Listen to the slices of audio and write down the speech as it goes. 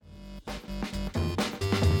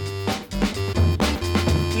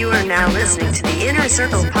You are now listening to the Inner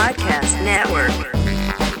Circle Podcast Network.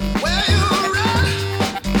 Where you run,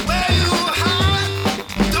 where you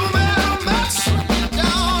hide, don't matter much. Down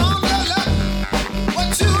on the luck,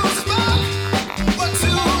 what you smoke, what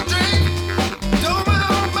you drink, don't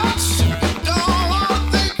matter much. Don't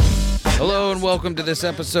wanna think. Hello and welcome to this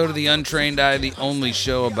episode of The Untrained Eye, the only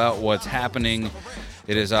show about what's happening.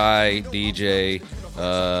 It is I, DJ,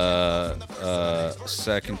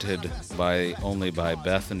 seconded only by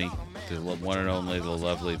Bethany, the one and only, the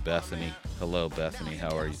lovely Bethany. Hello, Bethany.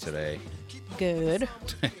 How are you today? Good.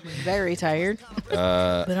 Very tired.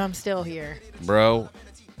 But I'm still here. Bro,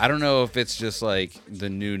 I don't know if it's just like the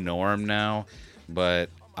new norm now, but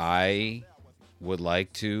I would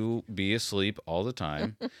like to be asleep all the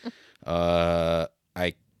time.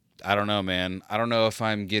 I don't know, man. I don't know if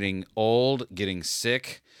I'm getting old, getting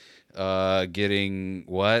sick, getting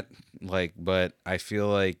what? Like, but I feel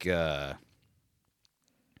like, do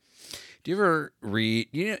you ever read,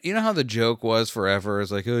 you know how the joke was forever?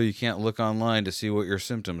 It's like, oh, you can't look online to see what your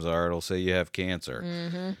symptoms are. It'll say you have cancer.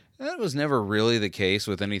 Mm-hmm. That was never really the case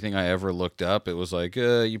with anything I ever looked up. It was like,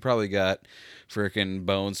 you probably got freaking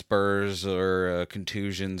bone spurs or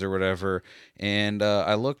contusions or whatever. And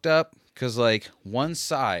I looked up because, like, one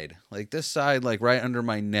side, like this side, like right under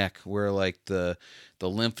my neck where, like, the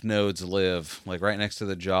lymph nodes live, like right next to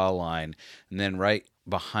the jawline. And then right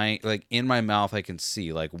behind, like in my mouth, I can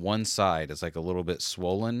see, like, one side is, like, a little bit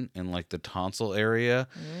swollen in, like, the tonsil area.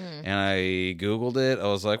 And I Googled it. I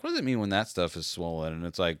was like, what does it mean when that stuff is swollen? And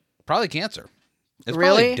it's like, probably cancer. It's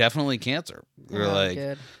Really? probably definitely cancer. They're Oh, like,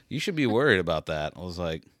 good. you should be worried about that. I was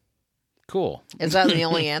like, cool. Is that the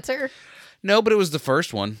only answer? No, but it was the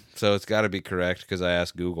first one, so it's got to be correct because I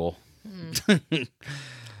asked Google.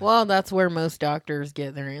 Well, that's where most doctors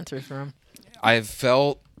get their answers from. I've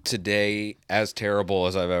felt today as terrible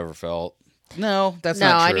as I've ever felt. No, that's No,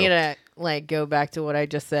 not I true. need to go back to what I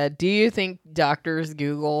just said. Do you think doctors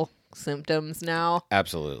Google symptoms now?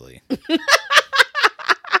 Absolutely.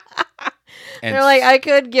 They're like, I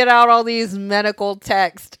could get out all these medical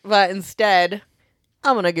text, but instead,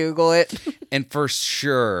 I'm going to Google it. And for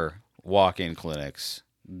sure, walk-in clinics.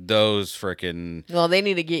 Those freaking... Well, they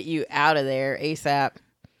need to get you out of there ASAP.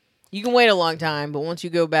 You can wait a long time, but once you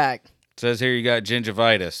go back... Says here you got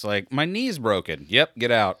gingivitis. Like, my knee's broken. Yep,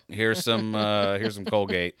 get out. Here's some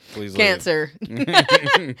Colgate. Please leave. Cancer.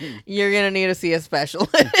 You're going to need to see a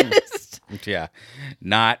specialist. Yeah.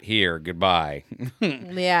 Not here. Goodbye.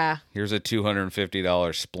 Yeah. Here's a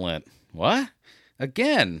 $250 splint. What?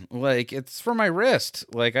 Again, like, it's for my wrist.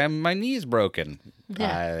 Like, my knee's broken.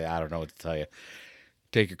 Yeah. I don't know what to tell you.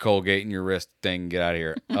 Take your Colgate and your wrist thing and get out of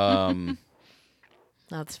here.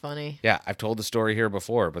 That's funny. Yeah, I've told the story here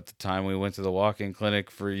before, but the time we went to the walk-in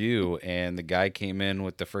clinic for you and the guy came in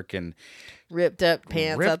with the freaking Ripped up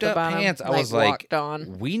pants at the bottom. I was like, walked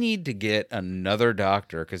on. we need to get another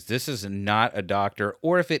doctor because this is not a doctor,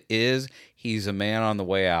 or if it is, he's a man on the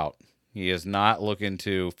way out. He is not looking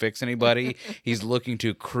to fix anybody. He's looking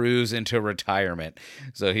to cruise into retirement.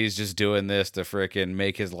 So he's just doing this to freaking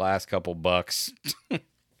make his last couple bucks.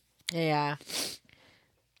 Yeah.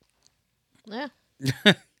 Yeah.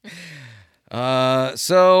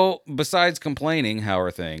 So besides complaining, how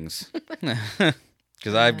are things?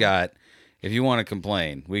 Because I've got, if you want to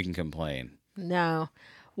complain, we can complain. No.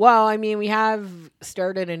 Well, I mean, we have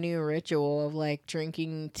started a new ritual of like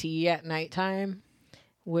drinking tea at nighttime,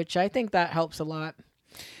 which I think that helps a lot.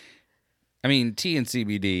 I mean, tea and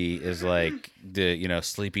CBD is like the,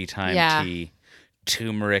 sleepy time tea,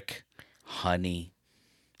 turmeric, honey,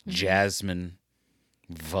 jasmine,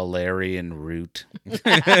 valerian root.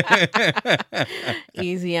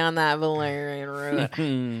 Easy on that valerian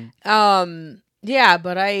root. Yeah,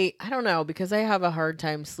 but I don't know, because I have a hard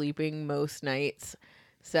time sleeping most nights.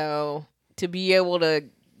 So to be able to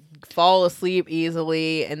fall asleep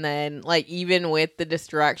easily, and then like even with the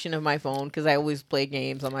distraction of my phone, because I always play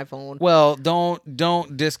games on my phone. Well,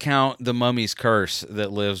 don't discount the mummy's curse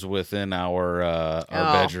that lives within our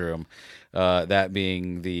bedroom. That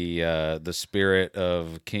being the spirit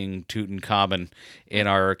of King Tutankhamun in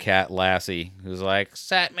our cat Lassie, who's like,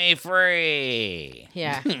 set me free.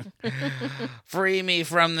 Yeah. Free me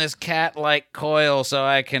from this cat-like coil so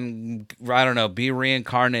I can, I don't know, be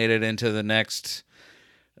reincarnated into the next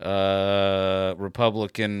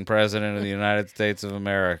Republican president of the United States of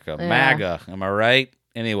America. Yeah. MAGA, am I right?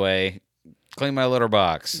 Anyway, clean my litter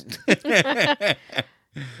box.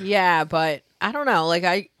 Yeah, but I don't know. Like,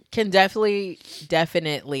 I can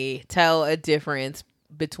definitely tell a difference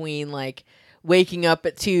between like waking up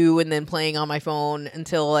at 2 and then playing on my phone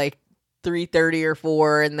until like 3:30 or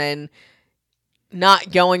 4, and then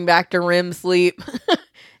not going back to REM sleep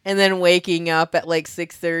and then waking up at like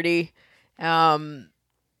 6:30,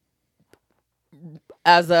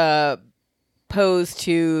 as opposed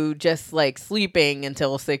to just like sleeping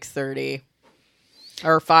until 6:30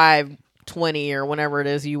 or 5:20 or whenever it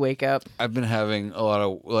is you wake up. I've been having a lot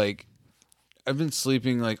of like, I've been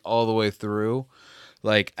sleeping like all the way through,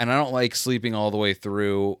 like, and I don't like sleeping all the way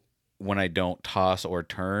through when I don't toss or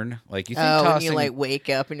turn. Like you think When tossing, you like wake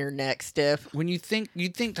up and your neck stiff. when you think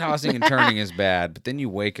tossing and turning is bad, but then you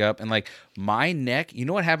wake up and like my neck, you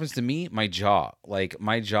know what happens to me? My jaw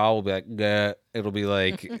will be like, "Gah." It'll be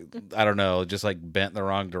like, I don't know, just like bent the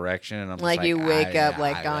wrong direction. And I'm just Like you wake up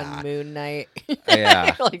like "Ah, on moon night.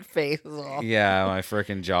 Yeah. Like face is off. Yeah, my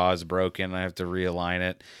freaking jaw is broken. I have to realign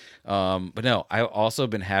it. But no, I've also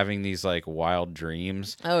been having these like wild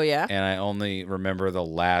dreams. Oh yeah. And I only remember the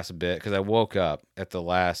last bit because I woke up at the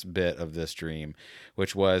last bit of this dream,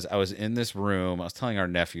 which was I was in this room. I was telling our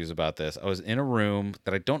nephews about this. I was in a room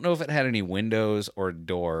that I don't know if it had any windows or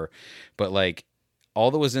door, but like all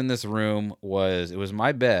that was in this room was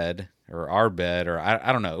my bed or our bed or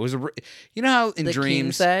I don't know. It was you know how in The king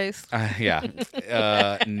dreams, size. yeah,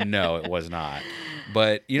 no, it was not.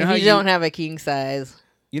 But you know If how you don't have a king size,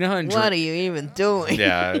 you know how in what are you even doing?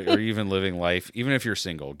 yeah, or even living life, even if you're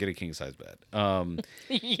single, get a king size bed.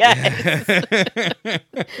 Yes.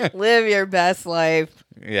 Live your best life.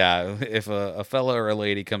 Yeah, if a fella or a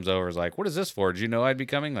lady comes over is like, "What is this for? Did you know I'd be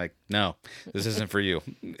coming?" Like, no, this isn't for you.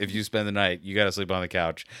 If you spend the night, you got to sleep on the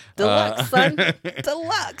couch. Deluxe, son.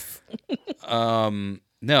 Deluxe.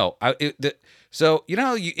 No, so you know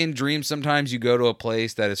how in dreams sometimes you go to a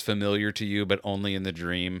place that is familiar to you, but only in the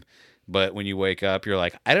dream. But when you wake up, you're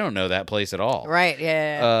like, I don't know that place at all. Right,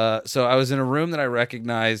 yeah. So I was in a room that I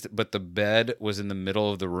recognized, but the bed was in the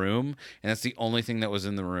middle of the room, and that's the only thing that was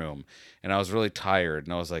in the room. And I was really tired,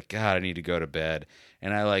 and I was like, God, I need to go to bed.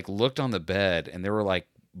 And I like looked on the bed, and there were like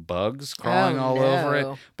bugs crawling all over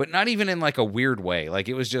it, but not even in like a weird way. Like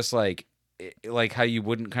it was just like how you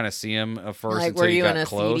wouldn't kind of see them at first Like, until were you you got in a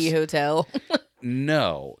close. seedy hotel?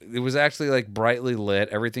 No, it was actually like brightly lit.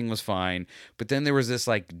 Everything was fine. But then there was this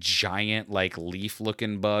like giant, like leaf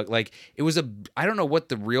looking bug. Like it was I don't know what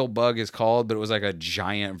the real bug is called, but it was like a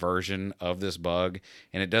giant version of this bug.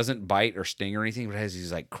 And it doesn't bite or sting or anything, but it has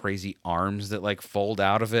these like crazy arms that like fold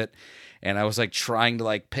out of it. And I was like trying to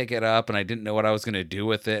like pick it up and I didn't know what I was going to do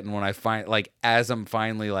with it. And when as I'm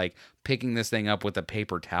finally like picking this thing up with a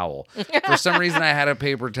paper towel, for some reason I had a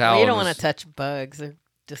paper towel. Well, you don't want to touch bugs. They're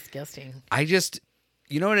disgusting.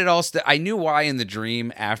 You know what it all I knew why in the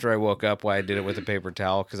dream after I woke up why I did it with a paper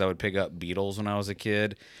towel, because I would pick up beetles when I was a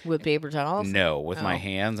kid. With paper towels? No, with my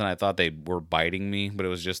hands, and I thought they were biting me, but it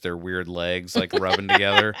was just their weird legs like rubbing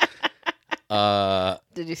together.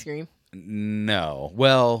 Did you scream? No.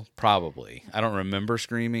 Well, probably. I don't remember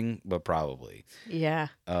screaming, but probably. Yeah.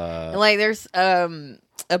 Like there's a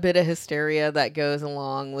bit of hysteria that goes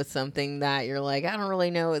along with something that you're like, I don't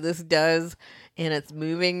really know what this does, and it's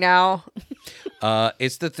moving now.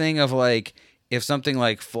 It's the thing of like if something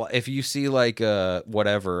like if you see like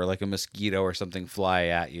whatever, like a mosquito or something fly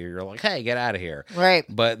at you, you're like, hey, get out of here. Right.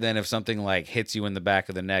 But then if something like hits you in the back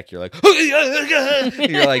of the neck, you're like,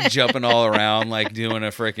 you're like jumping all around, like doing a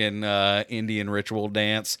freaking Indian ritual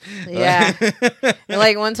dance. Yeah. And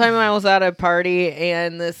like one time I was at a party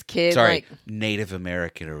and this kid, like, Native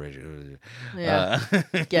American original. yeah,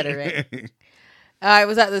 get it right. I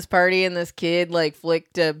was at this party and this kid like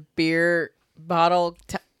flicked a beer bottle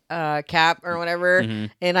cap or whatever,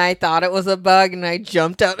 and I thought it was a bug, and I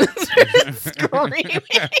jumped out and started screaming.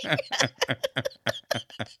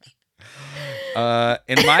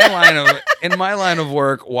 In my line of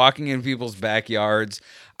work, walking in people's backyards,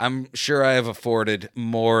 I'm sure I have afforded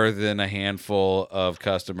more than a handful of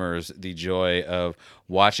customers the joy of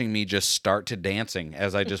watching me just start to dancing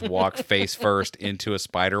as I just walk face first into a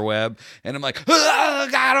spider web. And I'm like, oh,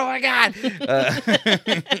 God, oh, my God.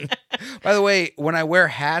 By the way, when I wear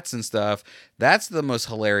hats and stuff, that's the most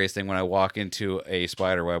hilarious thing when I walk into a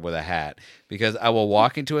spider web with a hat. Because I will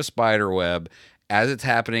walk into a spider web. As it's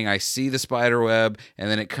happening, I see the spider web,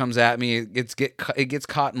 and then it comes at me. It gets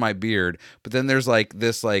caught in my beard, but then there's like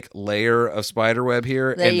this like layer of spider web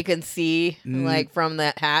here That you can see like from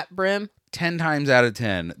that hat brim. 10 times out of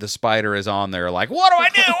 10, the spider is on there like, what do I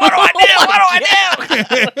do? What do I do? What do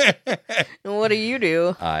I do? And what do you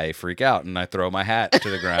do? I freak out and I throw my hat to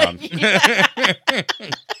the ground.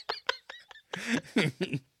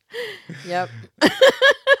 Yep.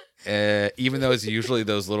 Even though it's usually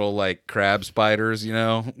those little like crab spiders, you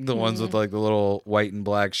know, the ones with like the little white and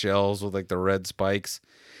black shells with like the red spikes.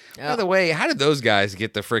 By the way, how did those guys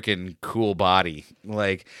get the freaking cool body?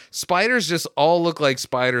 Like, spiders just all look like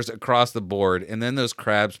spiders across the board. And then those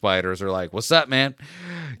crab spiders are like, what's up, man?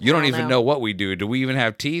 You don't even know what we do. Do we even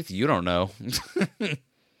have teeth? You don't know.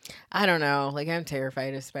 I don't know. Like, I'm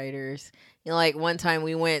terrified of spiders. You know, like, one time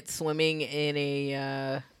we went swimming in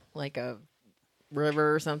a, like a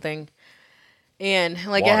river or something. And,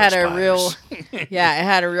 like, Water it had spiders. a real, it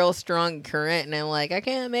had a real strong current. And I'm like, I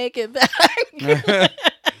can't make it back.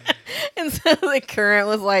 And so the current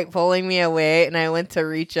was, like, pulling me away. And I went to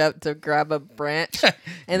reach up to grab a branch.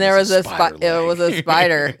 And there was a spider it was a leg.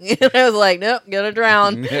 spider. And I was like, nope, gonna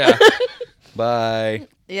drown. Yeah. Bye.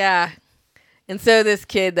 Yeah. And so this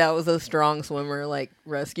kid that was a strong swimmer, like,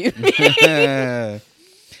 rescued me.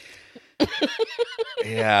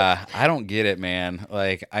 Yeah, I don't get it, man.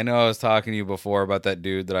 Like, I know I was talking to you before about that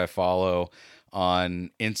dude that I follow on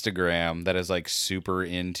Instagram that is like super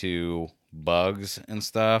into bugs and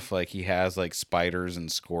stuff. Like, he has like spiders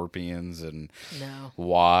and scorpions and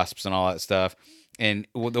wasps and all that stuff. And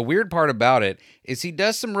the weird part about it is he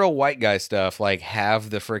does some real white guy stuff, like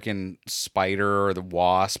have the freaking spider or the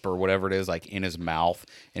wasp or whatever it is, like in his mouth,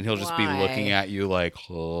 and he'll just be looking at you like,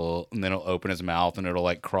 oh, and then he'll open his mouth and it'll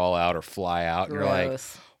like crawl out or fly out, and you're like,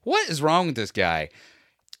 what is wrong with this guy?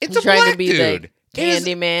 It's a trying black to be dude. the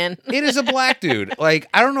Candyman. It is a black dude. Like,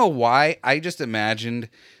 I don't know why. I just imagined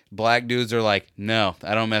black dudes are like, no,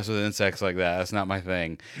 I don't mess with insects like that. That's not my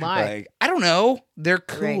thing. Why? Like, I don't know. They're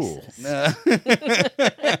cool.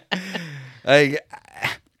 Like,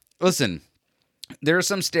 listen, there are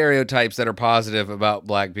some stereotypes that are positive about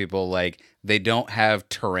black people. Like, they don't have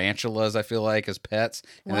tarantulas, I feel like, as pets,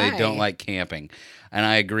 and they don't like camping. And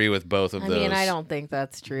I agree with both of those. I mean, I don't think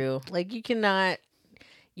that's true. Like, you cannot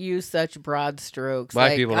use such broad strokes. Black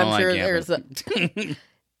like, people don't I'm like sure camping. there's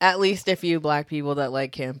at least a few black people that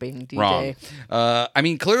like camping, DJ. Wrong. I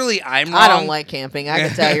mean, clearly I'm wrong. I don't like camping. I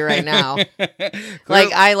can tell you right now.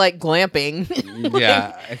 Like, I like glamping.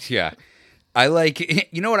 Yeah. I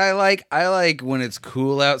like, you know what I like? I like when it's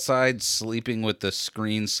cool outside, sleeping with the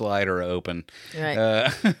screen slider open. Right.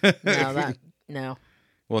 No.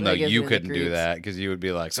 Well, no, That gives you me the couldn't do creeps. that because you would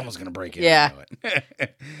be like, someone's going to break in. Yeah. I know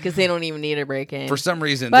it. Because they don't even need a break in. For some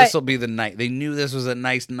reason, But- this will be the night. They knew this was a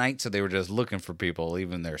nice night, so they were just looking for people,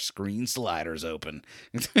 leaving their screen sliders open.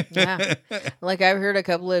 Yeah. Like, I've heard a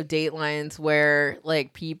couple of Datelines where,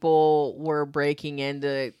 like, people were breaking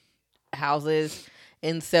into houses.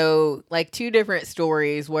 And so, like, two different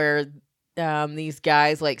stories where these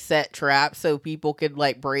guys, like, set traps so people could,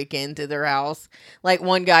 like, break into their house. Like,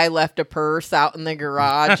 one guy left a purse out in the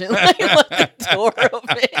garage and, like, left the door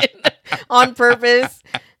open on purpose.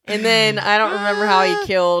 And then I don't remember how he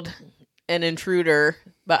killed an intruder,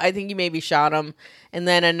 but I think he maybe shot him. And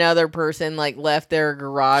then another person, like, left their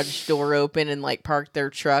garage door open and, like, parked their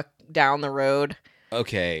truck down the road.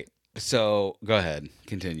 Okay, so go ahead.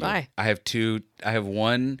 Continue. Bye. I have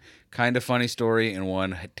one kind of funny story and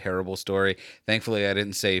one terrible story. Thankfully, I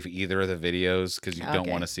didn't save either of the videos because you don't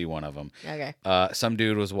Okay. want to see one of them. Okay. Some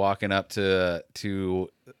dude was walking up to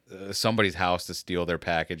somebody's house to steal their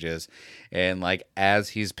packages, and like as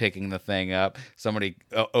he's picking the thing up, somebody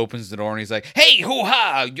opens the door and he's like, "Hey,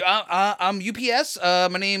 hoo-ha! I'm UPS.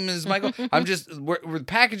 My name is Michael. We're the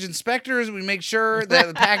package inspectors. We make sure that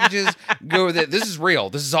the packages go. That this is real.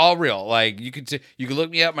 This is all real. Like you could look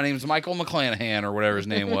me up. My name is Michael McClanahan or whatever his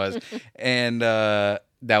name was." And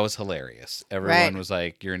that was hilarious. Everyone was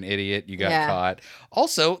like, "You're an idiot. You got caught."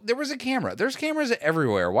 Also, there was a camera. There's cameras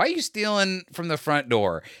everywhere. Why are you stealing from the front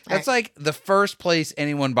door? That's like the first place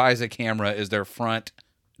anyone buys a camera is their front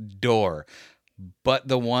door. But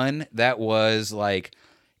the one that was like,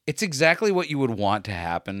 it's exactly what you would want to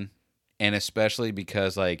happen. And especially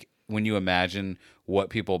because like when you imagine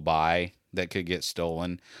what people buy that could get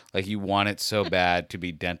stolen, like you want it so bad to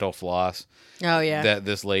be dental floss. Oh, yeah. That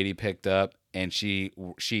this lady picked up, and she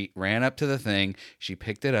ran up to the thing. She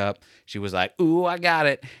picked it up. She was like, "Ooh, I got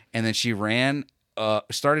it." And then she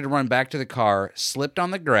started to run back to the car, slipped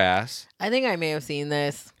on the grass. I think I may have seen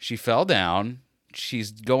this. She fell down.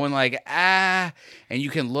 She's going like, and you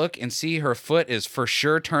can look and see her foot is for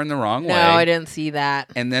sure turned the wrong way. No, I didn't see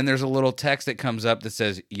that. And then there's a little text that comes up that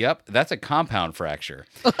says, "Yep, that's a compound fracture."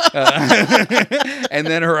 And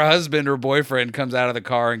then her husband or boyfriend comes out of the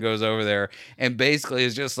car and goes over there and basically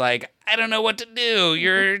is just like, I don't know what to do.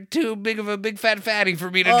 You're too big of a big fat fatty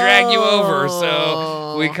for me to drag you over.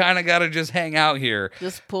 So we kind of got to just hang out here.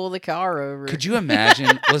 Just pull the car over. Could you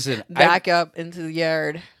imagine? Listen, Back up into the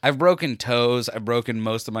yard. I've broken toes. I've broken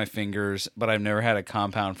most of my fingers, but I've never had a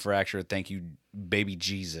compound fracture. Thank you, baby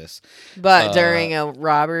Jesus. But during a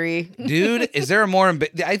robbery. Dude, is there a more...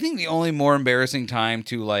 I think the only more embarrassing time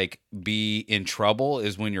to, like, be in trouble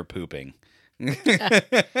is when you're pooping.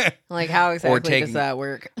 Like, how exactly taking- does that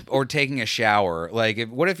work? Or taking a shower. Like,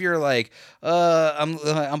 what if you're like,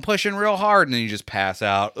 I'm pushing real hard, and then you just pass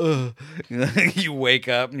out. Ugh. You wake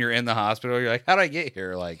up and you're in the hospital. You're like, how'd I get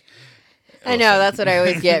here? Like, I know, that's what I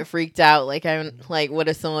always get freaked out. Like, I'm like, what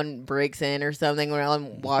if someone breaks in or something when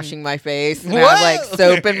I'm washing my face and I have like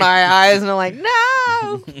soap in my eyes and I'm like,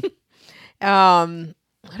 no.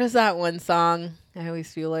 What is that one song? I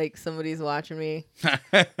always feel like somebody's watching me.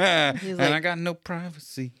 and like- I got no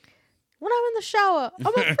privacy. When I'm in the shower,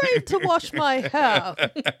 I'm afraid to wash my hair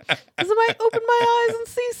because I might open my eyes and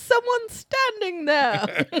see someone standing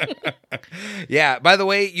there. Yeah, by the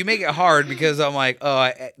way, you make it hard because I'm like,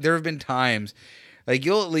 there have been times, like,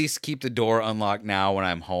 you'll at least keep the door unlocked now when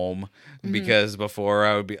I'm home, because before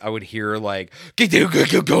I would hear like,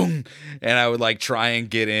 and I would like try and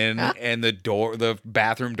get in, and the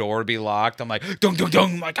bathroom door would be locked. I'm like, dung dung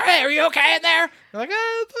dung. I'm like, hey, are you okay in there? They're like,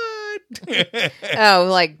 oh, fine. Oh,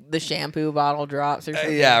 like the shampoo bottle drops or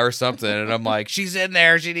something. Yeah, or something. And I'm like, she's in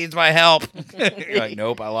there. She needs my help. You're like,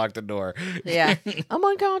 nope, I locked the door. Yeah, I'm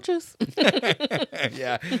unconscious.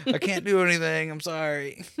 Yeah, I can't do anything. I'm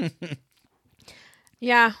sorry.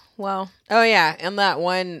 Yeah, well, oh yeah, and that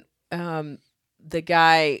one, the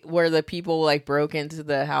guy where the people like broke into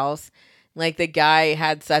the house, like the guy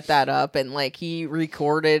had set that up and like he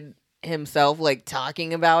recorded himself like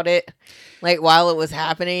talking about it, like while it was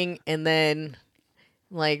happening, and then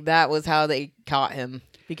like that was how they caught him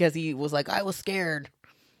because he was like, I was scared.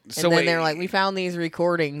 So And then they're like, we found these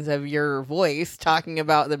recordings of your voice talking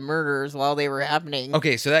about the murders while they were happening.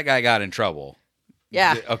 okay, so that guy got in trouble.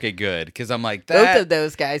 Yeah, Okay, good. Because I'm like, both of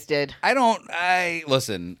those guys did.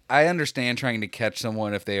 Listen, I understand trying to catch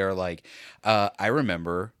someone if they are like, I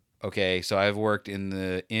remember, okay, so I've worked in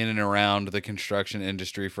and around the construction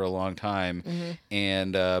industry for a long time. Mm-hmm.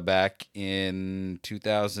 And back in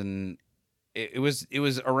 2000, it was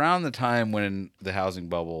around the time when the housing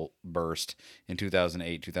bubble burst in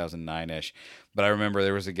 2008, 2009-ish. But I remember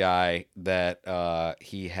there was a guy that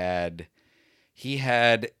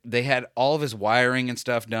they had all of his wiring and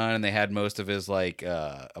stuff done, and they had most of his like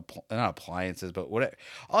not appliances, but whatever.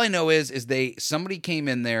 All I know is somebody came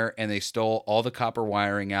in there and they stole all the copper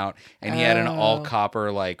wiring out, and he had an all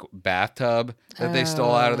copper like bathtub that they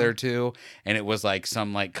stole out of there too, and it was like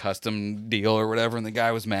some like custom deal or whatever, and the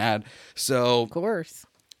guy was mad. So, Of course.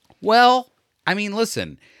 well, I mean,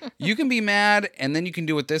 listen, you can be mad, and then you can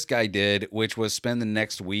do what this guy did, which was spend the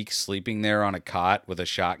next week sleeping there on a cot with a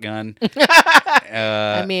shotgun.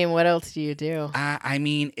 I mean, what else do you do? I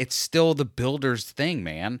mean, it's still the builder's thing,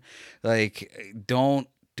 man. Like, don't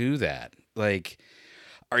do that. Like,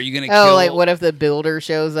 are you gonna kill? Like what if the builder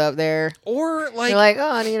shows up there? Or like, You're like,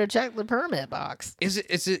 oh, I need to check the permit box. is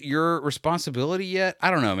it your responsibility yet?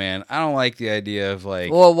 I don't know, man. I don't like the idea of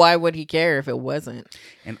like. Well, why would he care if it wasn't?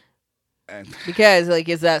 And Because like,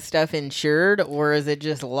 is that stuff insured or is it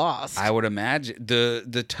just lost? I would imagine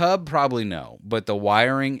the tub probably no, but the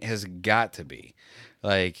wiring has got to be.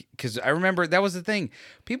 Like, because I remember that was the thing.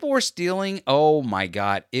 People were stealing. Oh my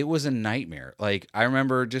God. It was a nightmare. Like, I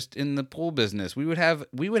remember just in the pool business, we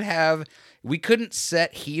couldn't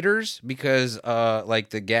set heaters because, like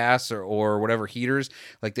the gas or whatever heaters,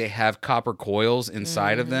 like they have copper coils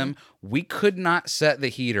inside of them. We could not set the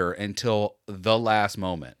heater until the last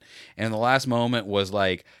moment. And the last moment was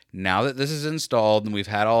like, now that this is installed and we've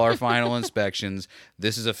had all our final inspections,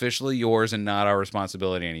 this is officially yours and not our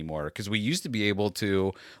responsibility anymore. Because we used to be able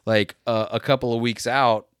to, like, a couple of weeks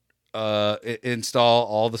out, install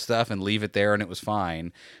all the stuff and leave it there and it was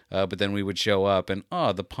fine. But then we would show up and,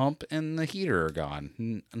 the pump and the heater are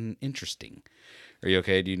gone. Interesting. Are you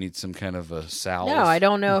okay? Do you need some kind of a salve? No, I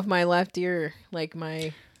don't know if my left ear, like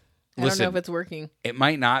I don't Listen, know if it's working. It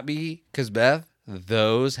might not be because, Beth,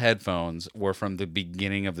 those headphones were from the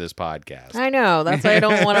beginning of this podcast. I know. That's why I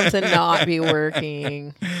don't want them to not be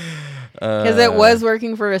working. Because it was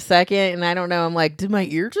working for a second, and I don't know. I'm like, did my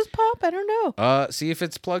ear just pop? I don't know. See if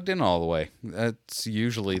it's plugged in all the way. That's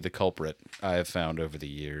usually the culprit I have found over the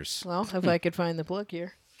years. Well, if I could find the plug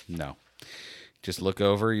here. No. Just look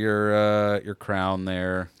over your crown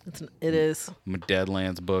there. It is.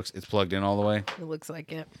 Deadlands books. It's plugged in all the way. It looks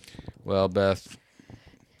like it. Well, Beth,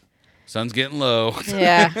 sun's getting low.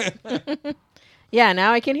 Yeah. Yeah,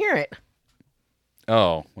 now I can hear it.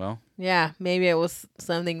 Oh, well, Yeah, maybe it was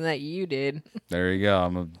something that you did. there you go.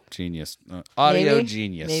 I'm a genius. Audio Maybe?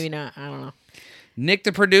 genius. Maybe not. I don't know. Nick,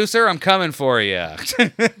 the producer, I'm coming for you.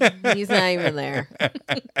 He's not even there.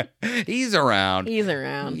 He's around. He's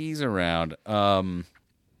around. He's around. What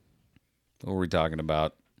were we talking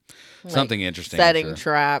about? Like, Something interesting. I'm Setting sure.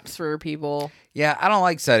 traps for people. Yeah, I don't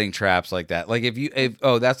like setting traps like that. Like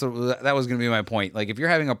that was gonna be my point. Like if you're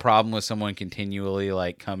having a problem with someone continually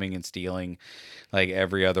like coming and stealing, like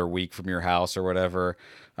every other week from your house or whatever.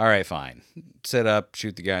 All right, fine. Sit up,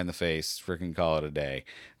 shoot the guy in the face, freaking call it a day.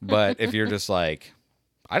 But if you're just like,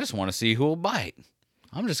 I just want to see who will bite.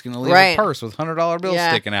 I'm just gonna leave Right. a purse with $100 bills Yeah.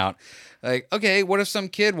 sticking out. Like, okay, what if some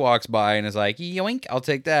kid walks by and is like, yoink, I'll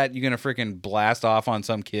take that. You're gonna freaking blast off on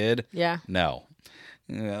some kid? Yeah. No.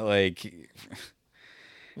 Like,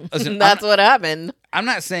 listen, That's what happened. I'm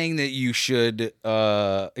not saying that you should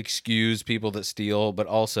excuse people that steal, but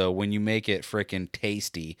also when you make it freaking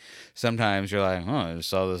tasty, sometimes you're like, I just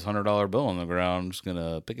saw this $100 bill on the ground. I'm just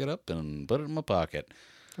gonna pick it up and put it in my pocket.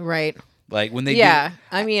 Right. Like when they Yeah.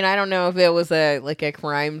 I mean, I don't know if it was a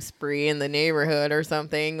crime spree in the neighborhood or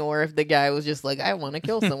something, or if the guy was just like, I want to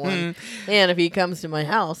kill someone. And if he comes to my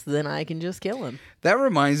house, then I can just kill him. That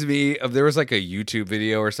reminds me of there was like a YouTube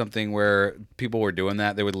video or something where people were doing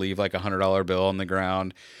that. They would leave like $100 bill on the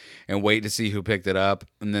ground and wait to see who picked it up,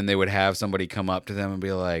 and then they would have somebody come up to them and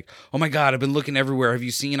be like, "Oh my God, I've been looking everywhere. Have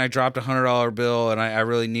you seen? I dropped $100 bill, and I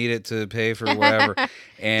really need it to pay for whatever."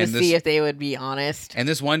 And To see if they would be honest. and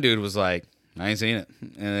this one dude was like, I ain't seen it.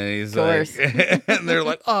 And then he's Of like, and they're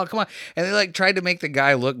like, oh, come on. And they like tried to make the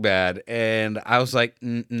guy look bad. And I was like,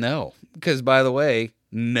 no. Because by the way,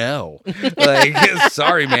 no. Like,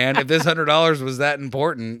 sorry, man. If this $100 was that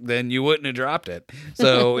important, then you wouldn't have dropped it.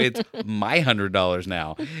 So it's my $100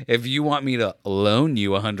 now. If you want me to loan you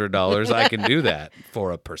 $100, I can do that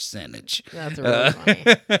for a percentage. That's really funny.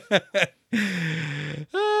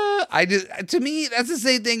 To me, that's the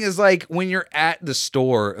same thing as like when you're at the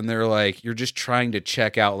store and they're like, you're just trying to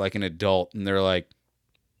check out like an adult and they're like,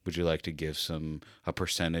 would you like to give a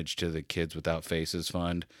percentage to the Kids Without Faces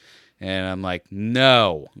fund? And I'm like,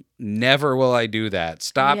 no, never will I do that.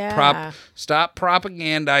 Stop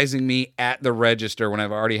propagandizing me at the register when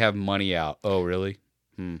I've already have money out. Oh, really?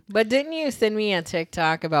 But didn't you send me a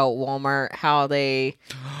TikTok about Walmart, how they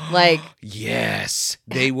like Yes,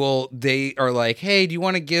 they are like, hey, do you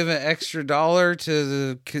want to give an extra $1 to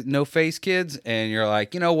the no face kids? And you're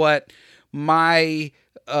like, you know what, my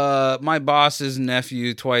boss's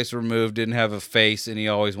nephew twice removed didn't have a face and he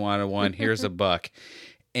always wanted one. Here's $1.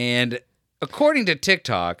 And according to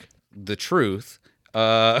TikTok, the truth,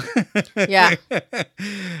 yeah.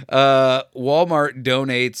 Walmart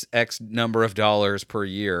donates X number of dollars per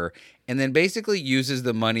year and then basically uses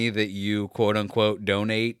the money that you quote unquote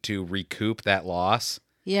donate to recoup that loss.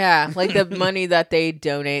 Yeah, like the money that they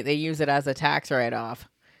donate, they use it as a tax write-off.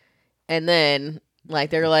 And then like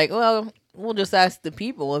they're like, well, we'll just ask the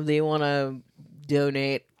people if they want to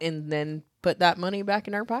donate and then put that money back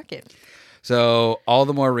in our pocket. So all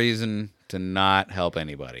the more reason to not help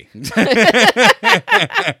anybody.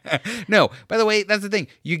 No, by the way, that's the thing.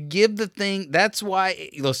 You give the thing. That's why,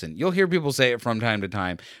 listen, you'll hear people say it from time to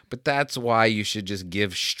time, but that's why you should just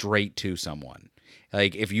give straight to someone.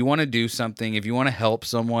 Like if you want to do something, if you want to help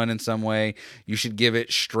someone in some way, you should give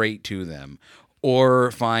it straight to them. Or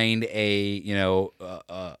find a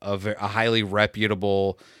highly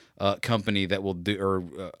reputable company that will do, or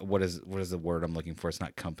what is the word I'm looking for? It's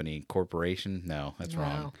not company, corporation. No, that's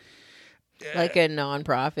wrong. Like a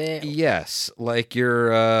nonprofit. Yes, like your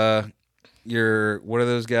what are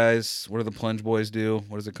those guys? What do the plunge boys do?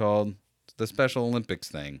 What is it called? The Special Olympics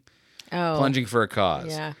thing. Oh. Plunging for a cause.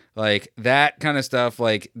 Yeah. Like that kind of stuff.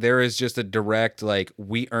 Like there is just a direct, like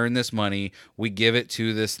we earn this money, we give it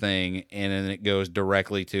to this thing, and then it goes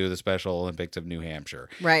directly to the Special Olympics of New Hampshire.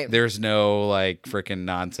 Right. There's no like freaking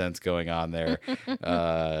nonsense going on there.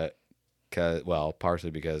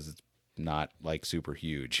 Partially because it's not like super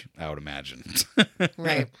huge, I would imagine.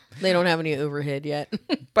 Right. They don't have any overhead yet.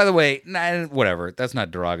 By the way, whatever. That's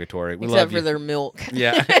not derogatory. We Except love for you. their milk.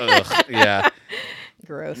 Yeah. Ugh. Yeah.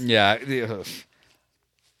 Gross. Yeah.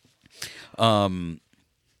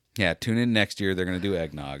 Yeah, tune in next year. They're going to do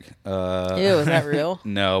eggnog. Ew, is that real?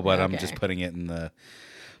 No, but I'm Okay. just putting it in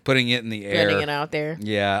putting it in the air. Getting it out there.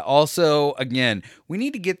 Yeah. Also, again, we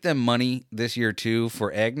need to get them money this year too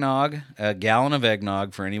for eggnog, a gallon of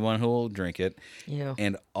eggnog for anyone who will drink it, Yeah.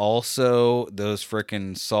 and also those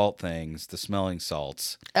frickin' salt things, the smelling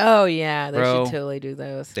salts. Oh yeah, they Bro, should totally do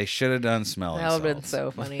those. They should have done smelling That would have been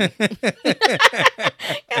salts. so funny.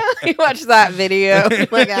 You watched that video.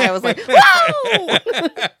 Like I was like, "Whoa!"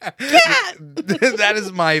 Cat! That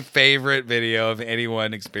is my favorite video of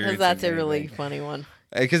anyone experiencing. That's a really funny one.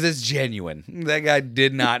 because it's genuine. That guy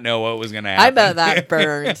did not know what was going to happen. I bet that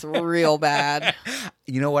burns real bad.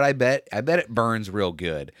 You know what I bet? I bet it burns real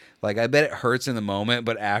good. Like, I bet it hurts in the moment,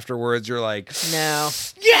 but afterwards you're like, No,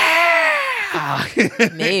 yeah!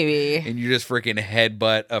 maybe. And you just freaking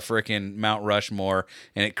headbutt a freaking Mount Rushmore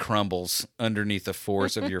and it crumbles underneath the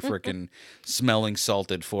force of your freaking smelling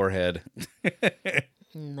salted forehead.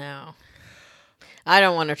 No, I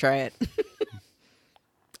don't want to try it.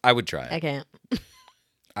 I would try it. I can't.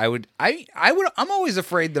 I would. I'm always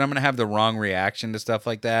afraid that I'm gonna have the wrong reaction to stuff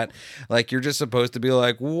like that. Like, you're just supposed to be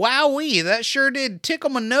like, "Wowee, that sure did tickle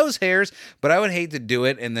my nose hairs," but I would hate to do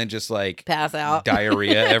it and then just like Pass out.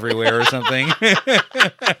 diarrhea everywhere or something.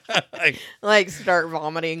 Like start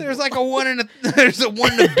vomiting. There's like a 1 in a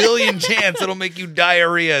billion chance it'll make you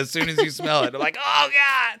diarrhea as soon as you smell it. I'm like, oh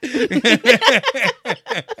god.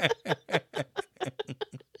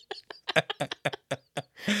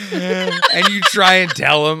 And you try and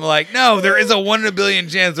tell them like, no, there is a 1 in a billion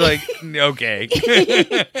chance. They're like, okay.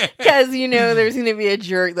 Because there's gonna be a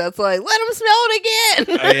jerk that's like, let him smell it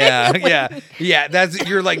again. Yeah.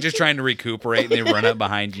 You're like just trying to recuperate, and they run up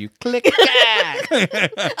behind you. Click.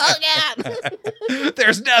 Oh god.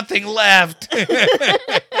 There's nothing left.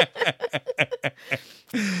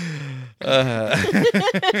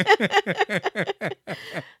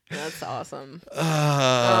 That's awesome.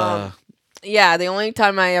 Uh, Yeah, the only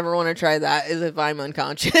time I ever want to try that is if I'm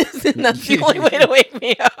unconscious, and that's the only way to wake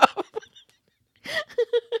me up.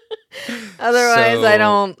 Otherwise, So- I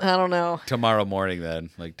don't know. tomorrow morning, then,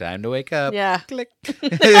 like, time to wake up. Yeah, Click.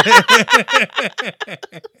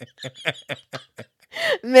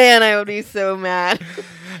 man, I would be so mad.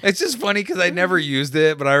 It's just funny because I never used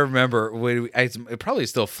it, but I remember it's probably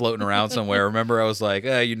still floating around somewhere. I remember I was like,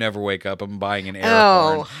 you never wake up. I'm buying an air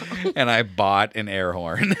Oh. horn. And I bought an air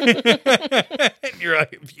horn. And you're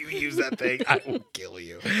like, if you use that thing, I will kill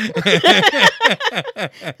you.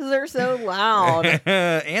 'Cause they're so loud.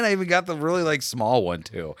 And I even got the really like small one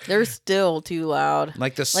too. They're still too loud.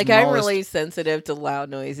 Like the Like smallest. I'm really sensitive to loud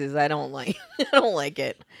noises. I don't like. I don't like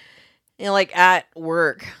it. And like at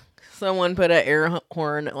work, someone put an air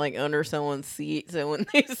horn like under someone's seat, so when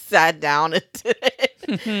they sat down into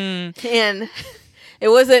it, and it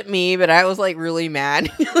wasn't me, but I was like really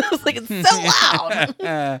mad. I was like, it's so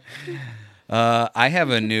loud. I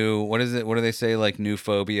have a new, what is it? What do they say? Like new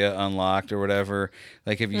phobia unlocked or whatever.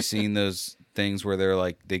 Like, have you seen those things where they're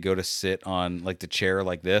like, they go to sit on like the chair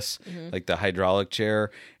like this, like the hydraulic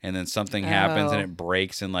chair, and then something happens and Oh. it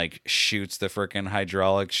breaks and like shoots the freaking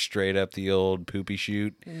hydraulic straight up the old poopy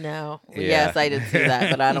chute. No. Yeah. Yes, I did see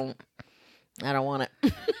that, but I don't want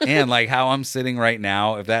it. And like how I'm sitting right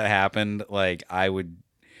now, if that happened, like I would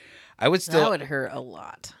still, That would hurt a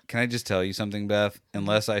lot. can I just tell you something, Beth?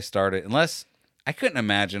 Unless I couldn't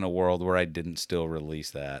imagine a world where I didn't still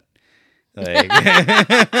release that. Like,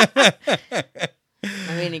 I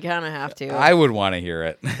mean, you kind of have to. I would want to hear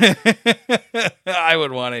it. I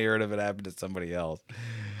would want to hear it if it happened to somebody else.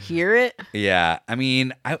 Hear it? Yeah, I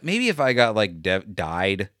mean, maybe if I got like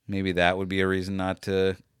died, maybe that would be a reason not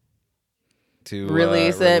to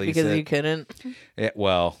Release it because you couldn't.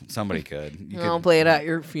 Well, somebody could. You I'll could- play it at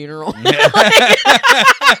your funeral. It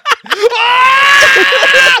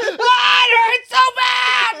hurts so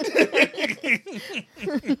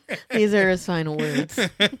bad. These are his final words.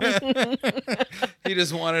 He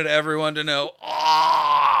just wanted everyone to know.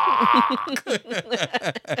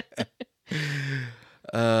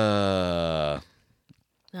 I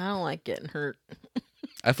don't like getting hurt.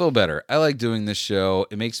 I feel better. I like doing this show.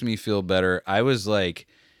 It makes me feel better. I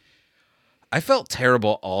felt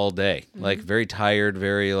terrible all day. Like very tired,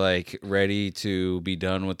 very like ready to be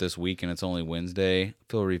done with this week, and it's only Wednesday. I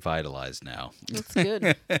feel revitalized now. That's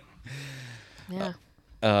good. Yeah.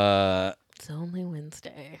 It's only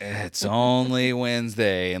Wednesday. It's only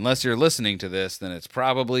Wednesday. Unless you're listening to this, then it's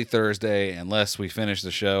probably Thursday, unless we finish the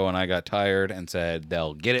show and I got tired and said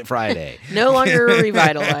they'll get it Friday. No longer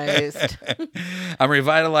revitalized. I'm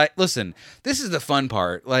revitalized. Listen, this is the fun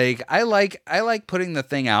part. Like I like putting the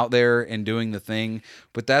thing out there and doing the thing,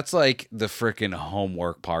 but that's like the freaking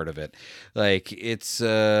homework part of it. Like it's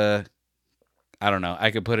I don't know. I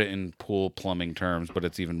could put it in pool plumbing terms, but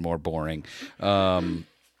it's even more boring.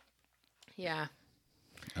 Yeah.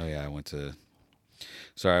 Oh yeah, I went to.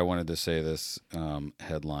 Sorry, I wanted to say this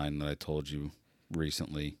headline that I told you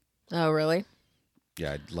recently. Oh, really?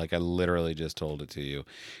 Yeah, I literally just told it to you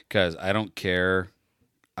because I don't care.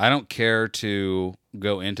 I don't care to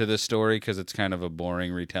go into this story because it's kind of a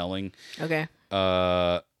boring retelling. Okay. Wait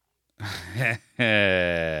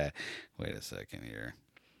a second here.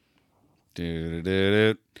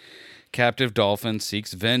 Doo-doo-doo-doo. Captive dolphin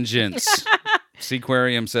seeks vengeance.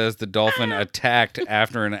 Seaquarium says the dolphin attacked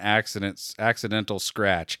after an accidental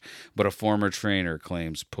scratch, but a former trainer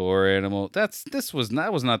claims poor animal. That was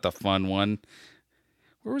not the fun one.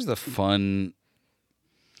 Where was the fun?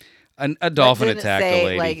 A dolphin Didn't it attacked say, a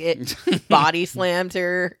lady. Like it body slammed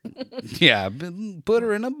her. Yeah, put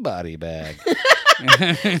her in a body bag.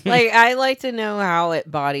 Like I like to know how it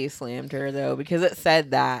body slammed her though, because it said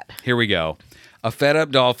that. Here we go. A fed-up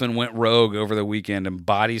dolphin went rogue over the weekend and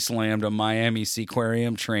body slammed a Miami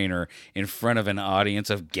Seaquarium trainer in front of an audience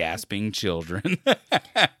of gasping children.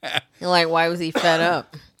 You're like, why was he fed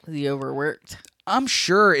up? Was he overworked? I'm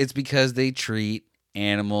sure it's because they treat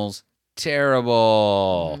animals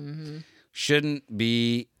terrible. Mm-hmm. Shouldn't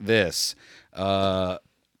be this. Yeah,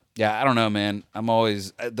 I don't know, man. I'm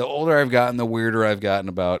always the older I've gotten, the weirder I've gotten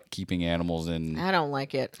about keeping animals in I don't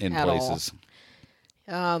like it in at places. all.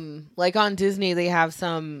 Like on Disney, they have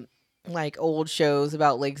some like old shows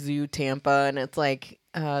about like Zoo Tampa, and it's like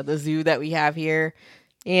the zoo that we have here.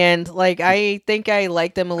 And like I think I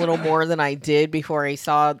like them a little more than I did before I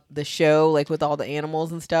saw the show, like with all the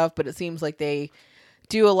animals and stuff. But it seems like they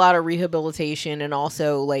do a lot of rehabilitation and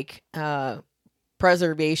also like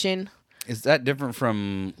preservation. Is that different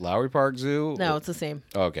from Lowry Park Zoo? No, it's the same.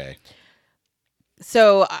 Okay.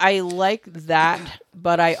 So I like that,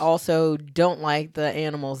 but I also don't like the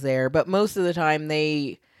animals there. But most of the time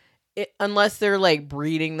unless they're like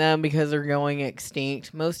breeding them because they're going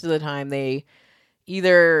extinct, most of the time they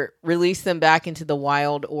either release them back into the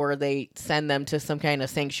wild or they send them to some kind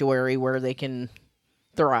of sanctuary where they can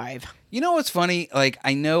thrive. You know what's funny? Like,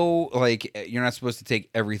 I know, like, you're not supposed to take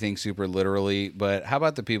everything super literally, but how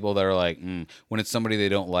about the people that are like, when it's somebody they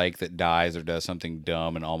don't like that dies or does something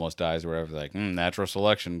dumb and almost dies or whatever, they're like, natural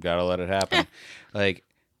selection, gotta let it happen. Like,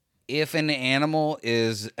 if an animal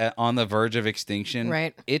is on the verge of extinction,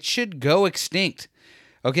 Right. It should go extinct.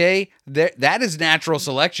 Okay? That is natural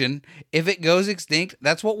selection. If it goes extinct,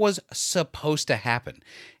 that's what was supposed to happen.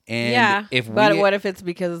 And but what if it's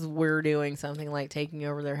because we're doing something like taking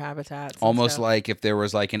over their habitats? and almost stuff? like if there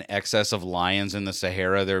was like an excess of lions in the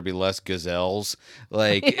Sahara, there would be less gazelles.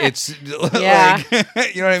 Like it's Yeah.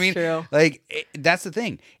 like, you know what I mean? True. Like that's the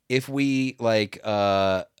thing. If we like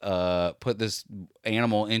put this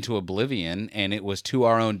animal into oblivion and it was to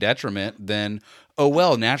our own detriment, then oh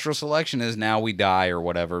well, natural selection is now we die or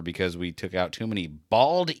whatever because we took out too many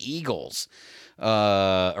bald eagles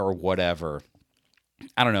or whatever.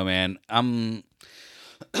 I don't know, man. I'm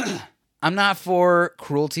not for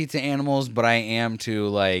cruelty to animals, but I am to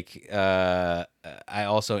like I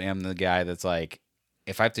also am the guy that's like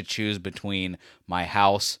if I have to choose between my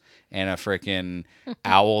house and a freaking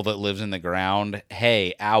owl that lives in the ground,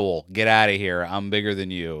 hey, owl, get out of here. I'm bigger than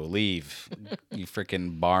you. Leave. You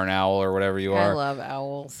freaking barn owl or whatever you are. I love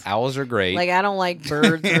owls. Owls are great. Like I don't like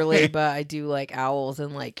birds really, but I do like owls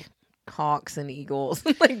and like hawks and eagles,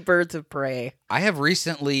 like birds of prey. I have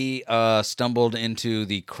recently stumbled into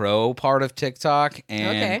the crow part of TikTok,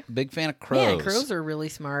 and big fan of crows. Yeah, crows are really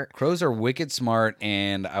smart. Crows are wicked smart,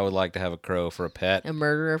 and I would like to have a crow for a pet. A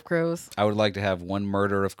murder of crows. I would like to have one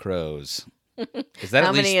murder of crows. Is that How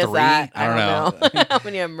at least many is 3? that? I don't know. How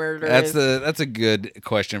many a murder That's is? that's a good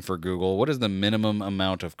question for Google. What is the minimum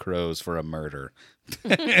amount of crows for a murder?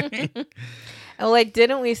 Oh, like,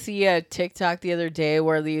 didn't we see a TikTok the other day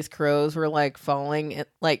where these crows were like falling,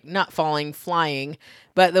 like not falling, flying,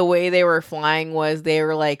 but the way they were flying was they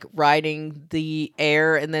were like riding the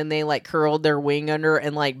air and then they like curled their wing under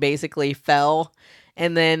and like basically fell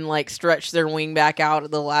and then like stretched their wing back out at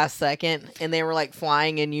the last second and they were like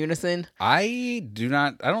flying in unison. I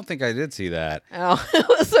don't think I did see that. Oh, it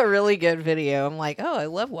was a really good video. I'm like, oh, I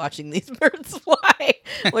love watching these birds fly,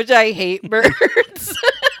 which I hate birds.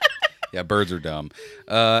 Yeah, birds are dumb.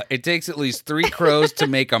 It takes at least 3 crows to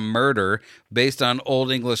make a murder based on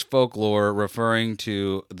Old English folklore referring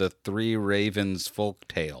to the 3 ravens folk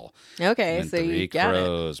tale. Okay, And so 3 you got it.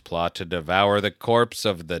 crows plot to devour the corpse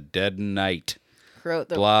of the dead knight. Quote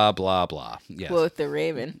the, Blah, blah, blah. Yes. quote the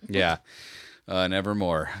raven. Yeah.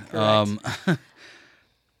 Nevermore. Correct.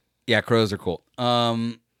 Yeah, crows are cool. But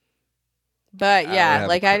I would yeah, have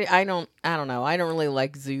like a I don't know. I don't really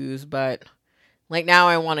like zoos, but like now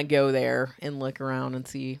I want to go there and look around and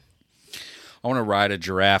see. I want to ride a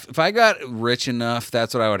giraffe. If I got rich enough,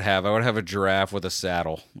 that's what I would have. I would have a giraffe with a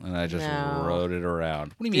saddle, and I just No. rode it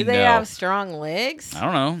around. What do you Do mean? they No, have strong legs? I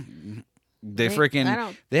don't know. They I freaking.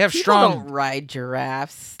 don't- They have People strong. don't ride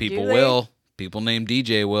giraffes. do People they? will. People named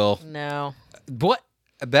DJ will. No. What,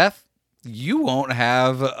 Beth? You won't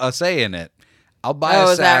have a say in it. I'll buy Oh,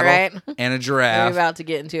 a is that saddle right? and a Are giraffe. we about to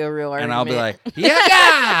get into a real And argument? I'll be like,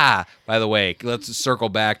 yeah. By the way, let's circle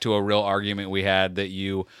back to a real argument we had that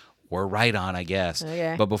you were right on, I guess.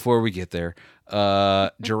 Okay. But before we get there,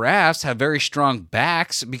 giraffes have very strong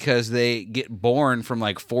backs because they get born from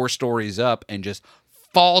like 4 stories up and just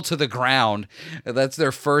fall to the ground. That's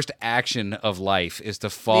their first action of life is to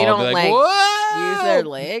fall. They and don't be like whoa! use their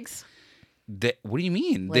legs. What do you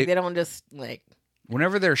mean? Like they don't just like.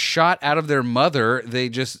 Whenever they're shot out of their mother, they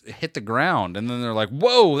just hit the ground. And then they're like,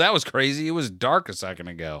 whoa, that was crazy. It was dark a second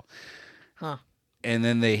ago. Huh. And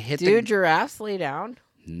then they hit Do the... giraffes lay down?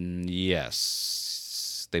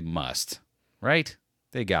 Yes, they must. Right?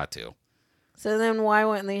 They got to. So then why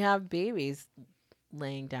wouldn't they have babies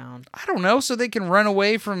laying down? I don't know, so they can run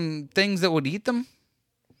away from things that would eat them?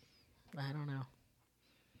 I don't know.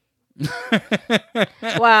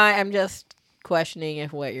 Well, I'm just questioning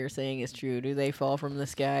if what you're saying is true. Do they fall from the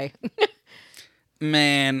sky?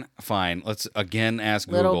 Man, fine. Let's again ask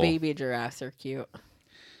Little Google. baby giraffes are cute.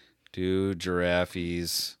 Do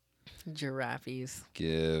giraffes Giraffes.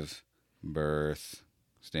 give birth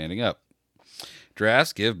standing up?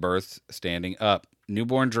 Giraffes give birth standing up.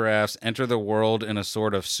 Newborn giraffes enter the world in a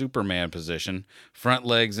sort of Superman position, front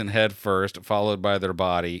legs and head first, followed by their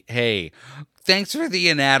body. Hey, thanks for the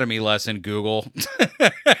anatomy lesson, Google.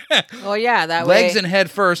 Oh yeah, that Legs way. and head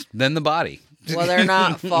first, then the body. Well, they're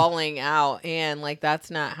not falling out, and like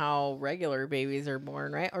that's not how regular babies are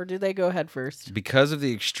born, right? Or do they go head first? Because of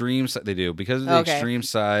the extreme they do because of the Okay. extreme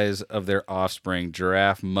size of their offspring,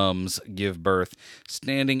 giraffe mums give birth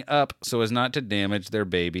standing up so as not to damage their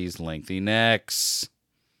babies' lengthy necks.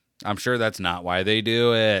 I'm sure that's not why they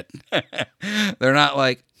do it. They're not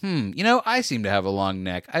like, I seem to have a long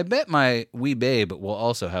neck. I bet my wee babe will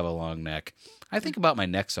also have a long neck. I think about my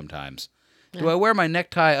neck sometimes. Do I wear my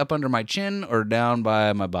necktie up under my chin or down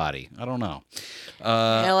by my body? I don't know.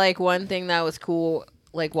 And like one thing that was cool,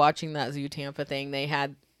 like watching that Zoo Tampa thing, they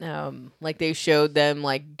had like they showed them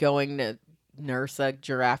like going to nurse a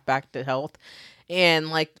giraffe back to health. And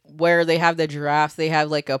like where they have the giraffes, they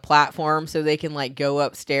have like a platform so they can like go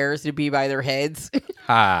upstairs to be by their heads.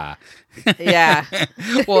 Ha. Yeah.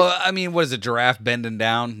 Well, I mean, what is a giraffe bending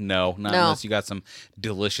down? No, not No. unless you got some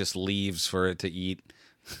delicious leaves for it to eat.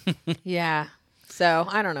 Yeah. So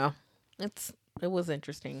I don't know. It was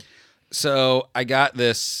interesting. So I got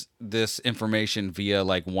this information via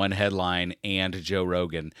like one headline and Joe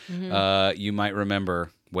Rogan. You might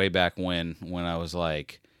remember way back when I was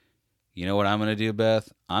like, you know what I'm going to do,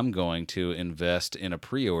 Beth? I'm going to invest in a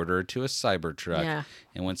pre-order to a Cybertruck. Yeah.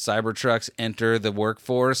 And when Cybertrucks enter the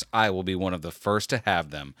workforce, I will be one of the first to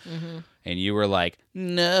have them. And you were like,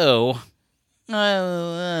 no.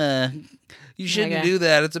 You shouldn't Okay. do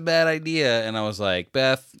that. It's a bad idea. And I was like,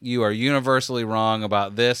 Beth, you are universally wrong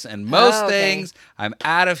about this and most Oh, okay. things. I'm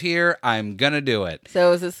out of here. I'm going to do it.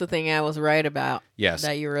 So is this the thing I was right about? Yes.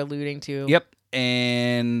 That you were alluding to? Yep.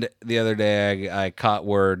 And the other day I caught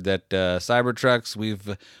word that Cybertrucks,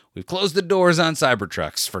 we've closed the doors on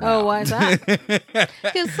Cybertrucks for now. Oh, why is that?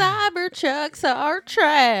 Because Cybertrucks are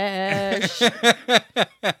trash.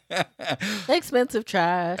 Expensive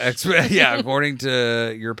trash. Yeah, according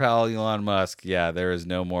to your pal Elon Musk, yeah, there is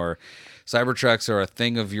no more. Cybertrucks are a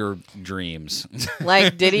thing of your dreams.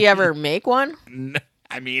 Like, did he ever make one?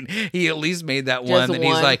 I mean, he at least made that Just one, and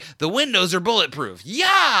he's one. like, the windows are bulletproof.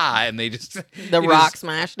 Yeah, and they just The he Rock just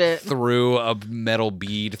smashed it. threw a metal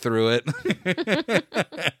bead through it.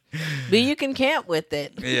 But you can camp with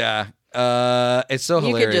it. Yeah, it's so You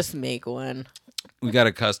hilarious. could just make one. We got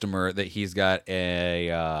a customer that he's got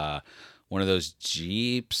a one of those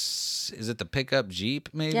Jeeps. Is it the pickup Jeep?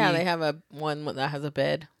 Maybe. Yeah, they have a one that has a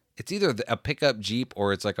bed. It's either a pickup Jeep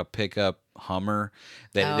or it's like a pickup Hummer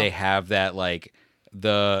that Oh. they have that like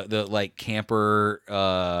the like camper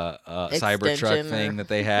Cybertruck Extension thing or- that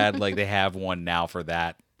they had. Like they have one now for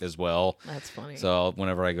that as well. That's funny. So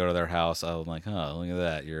whenever I go to their house, I'm like, oh, look at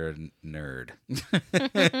that. You're a nerd.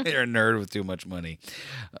 You're a nerd with too much money.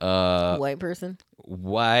 White person?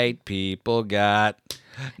 White people got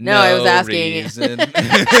No, I was asking. reason.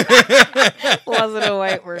 Wasn't a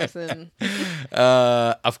white person.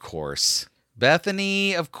 Of course.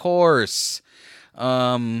 Bethany, of course.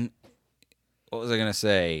 What was I gonna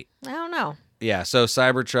say? I don't know. Yeah, so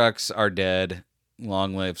Cybertrucks are dead.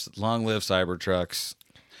 Long live Cybertrucks.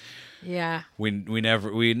 Yeah. We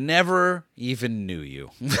never even knew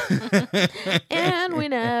you. And we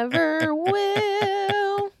never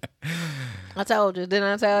will. I told you, didn't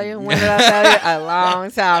I tell you? When did I tell you? A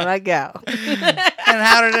long time ago. And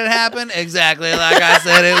how did it happen? Exactly like I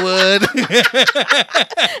said it would.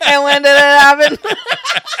 And when did it happen?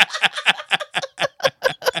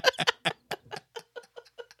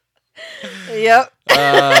 Yep.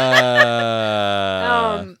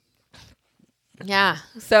 Yeah.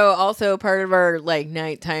 So also part of our like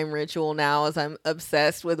nighttime ritual now is I'm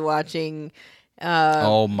obsessed with watching.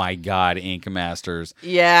 Oh my God, Ink Masters.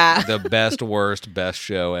 Yeah. The best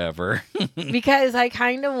show ever. Because I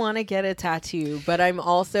kind of want to get a tattoo, but I'm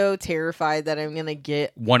also terrified that I'm going to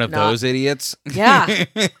get One of those idiots. Yeah.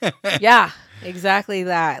 Yeah. Exactly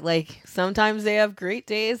that. Like sometimes they have great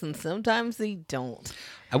days and sometimes they don't.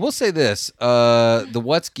 I will say this. The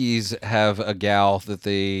Wutskis have a gal that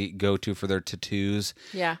they go to for their tattoos.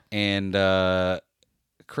 Yeah. And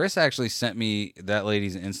Chris actually sent me that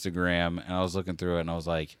lady's Instagram, and I was looking through it, and I was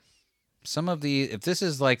like, if this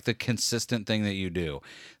is like the consistent thing that you do,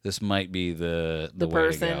 this might be the way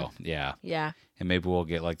person. to go. Yeah. Yeah. And maybe we'll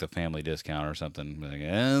get like the family discount or something. Like,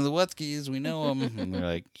 the Wutskis, we know them. And they're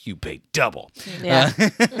like, you pay double. Yeah.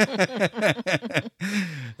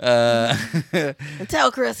 And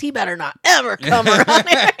tell Chris he better not ever come around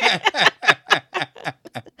here.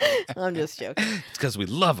 I'm just joking. It's because we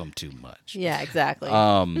love them too much. Yeah, exactly.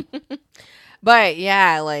 But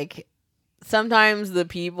yeah, like sometimes the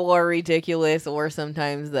people are ridiculous or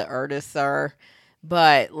sometimes the artists are.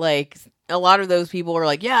 But like a lot of those people are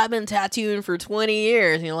like, yeah, I've been tattooing for 20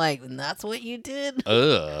 years. And you're like, and that's what you did?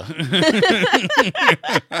 But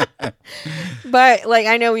like,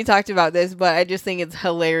 I know we talked about this, but I just think it's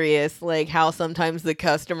hilarious. Like how sometimes the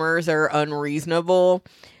customers are unreasonable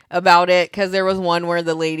about it. Cause there was one where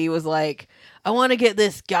the lady was like, I want to get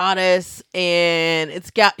this goddess and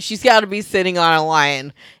she's got to be sitting on a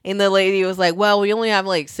lion. And the lady was like, well, we only have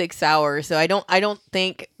like 6 hours. So I don't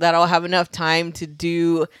think that I'll have enough time to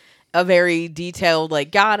do a very detailed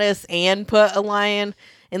like goddess and put a lion.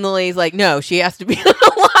 And the lady's like, no, she has to be on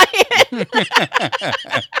a lion.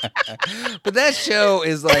 But that show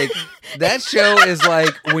is like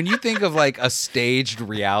when you think of like a staged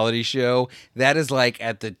reality show, that is like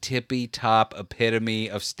at the tippy top epitome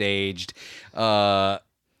of staged. Because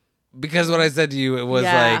what I said to you, it was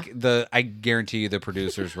like I guarantee you the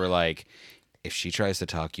producers were like, if she tries to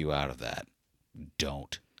talk you out of that,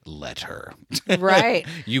 don't let her. Right.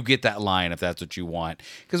 You get that line if that's what you want.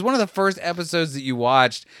 Because one of the first episodes that you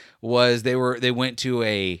watched was they went to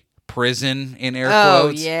a prison in air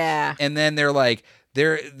quotes. Oh yeah. And then they're like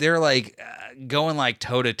going like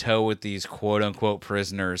toe to toe with these quote unquote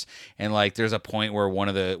prisoners. And like there's a point where one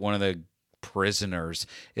of the prisoners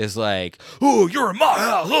is like, oh, you're in my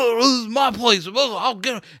house, oh, this is my place, oh, I'll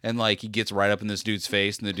get it. And like he gets right up in this dude's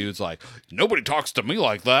face, and the dude's like, nobody talks to me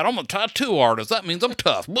like that, I'm a tattoo artist, that means I'm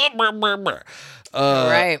tough.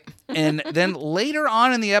 Right. And then later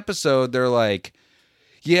on in the episode they're like,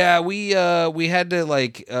 yeah, we had to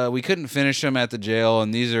like we couldn't finish them at the jail,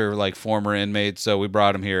 and these are like former inmates, so we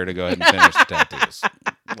brought them here to go ahead and finish the tattoos.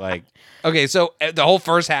 Like, okay, so the whole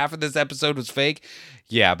first half of this episode was fake.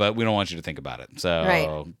 Yeah, but we don't want you to think about it. So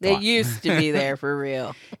right. They used to be there for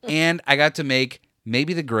real. And I got to make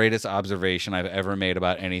maybe the greatest observation I've ever made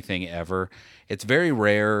about anything ever. It's very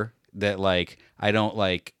rare that like I don't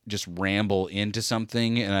like just ramble into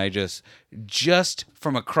something and I just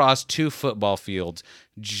from across 2 football fields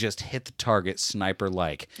just hit the target sniper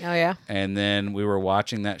like. Oh yeah. And then we were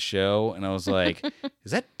watching that show and I was like,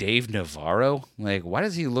 is that Dave Navarro? Like, why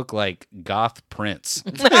does he look like goth Prince?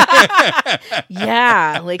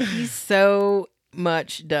 Yeah, like he so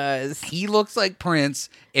much does. He looks like Prince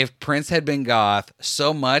if Prince had been goth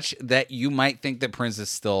so much that you might think that Prince is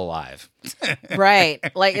still alive. Right.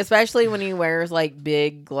 Like, especially when he wears like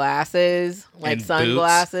big glasses, like and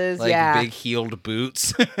sunglasses. Boots, like yeah. big heeled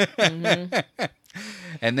boots. Mm-hmm.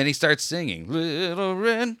 And then he starts singing, Little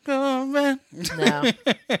Red Corvette. No.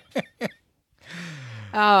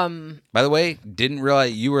 By the way, didn't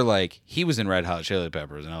realize you were like, he was in Red Hot Chili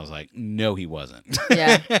Peppers. And I was like, no, he wasn't.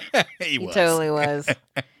 Yeah. He He was. totally was.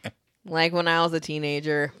 Like when I was a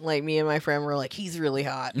teenager, like me and my friend were like, he's really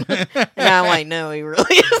hot. And I'm like, no, he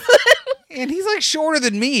really isn't. And he's like shorter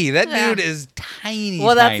than me. That Yeah. dude is tiny.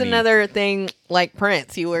 Well, that's tiny. another thing like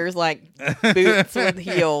Prince. He wears like boots with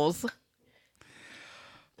heels.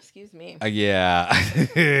 Excuse me.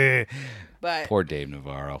 Yeah. But Poor Dave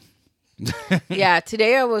Navarro. yeah,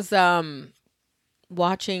 today I was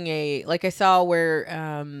watching I saw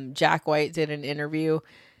where Jack White did an interview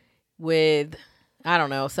with I don't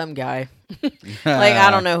know, some guy. Like,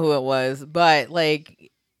 I don't know who it was, but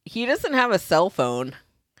like, he doesn't have a cell phone.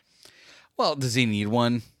 Well, does he need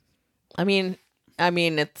one? I mean,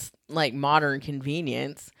 it's like modern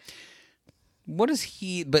convenience. What does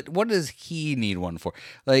he need one for?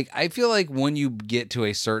 Like, I feel like when you get to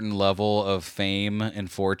a certain level of fame and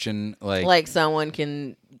fortune, Like someone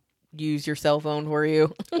can use your cell phone for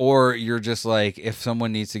you. or you're just like, if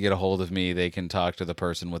someone needs to get a hold of me, they can talk to the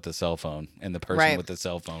person with the cell phone, and the person Right. with the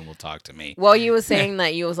cell phone will talk to me. Well, he was saying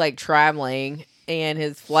that he was like traveling and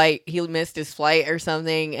he missed his flight or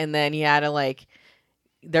something, and then he had to like,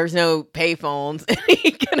 there's no payphones and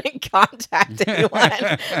he couldn't contact anyone.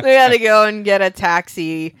 They had to go and get a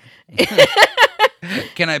taxi.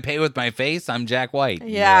 Can I pay with my face? I'm Jack White. And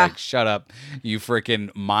you're Yeah. like, shut up, you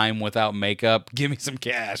freaking mime without makeup. Give me some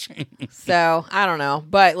cash. So I don't know,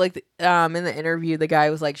 but like in the interview, the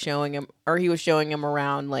guy was like showing him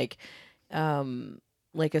around like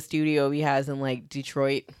a studio he has in like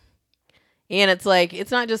Detroit, and it's like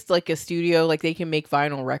it's not just like a studio, like they can make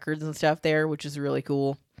vinyl records and stuff there, which is really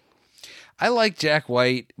cool. I like Jack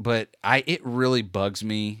White, but it really bugs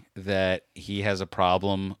me that he has a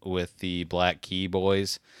problem with the Black Key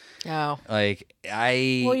Boys. Oh, Like,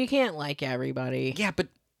 well, you can't like everybody. yeah, but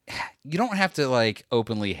you don't have to like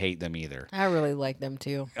openly hate them either. I really like them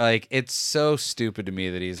too. Like, it's so stupid to me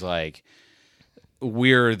that he's like,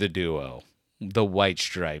 we're the duo, the White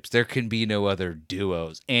Stripes. There can be no other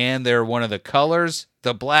duos. And they're one of the colors,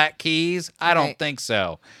 the Black Keys. I don't Right. think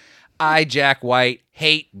so. I, Jack White,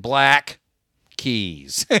 hate Black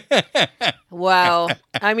Keys. Well,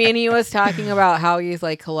 I mean, he was talking about how he's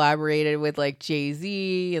like collaborated with like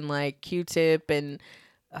Jay-Z and like Q-Tip and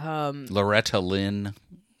Loretta Lynn.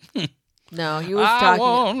 no, he was I talking.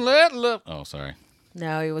 won't let love. Oh, sorry.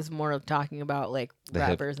 No, he was more of talking about like The hip-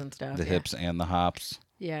 rappers and stuff. The yeah. hips and the hops.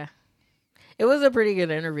 Yeah. It was a pretty good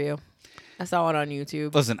interview. I saw it on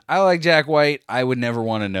YouTube. Listen, I like Jack White. I would never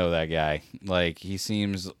want to know that guy. Like, he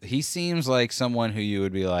seems like someone who you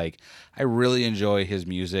would be like, I really enjoy his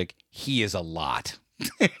music. He is a lot.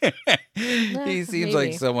 He seems like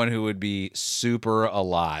maybe. someone who would be super a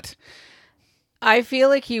lot. I feel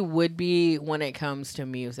like he would be when it comes to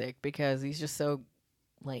music because he's just so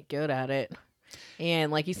like good at it.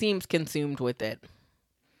 And like he seems consumed with it.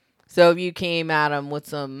 So if you came at him with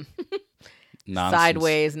some Nonsense.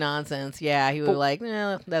 sideways nonsense, yeah, he would be like,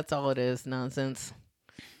 no, that's all it is, nonsense.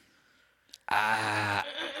 I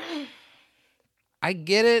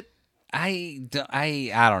get it. I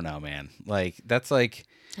don't know, man. Like, that's like,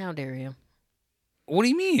 How dare you? what do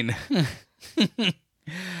you mean?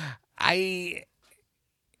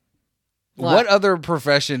 What other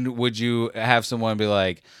profession would you have someone be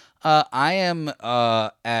like, I am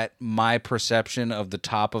at my perception of the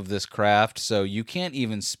top of this craft, so you can't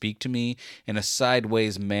even speak to me in a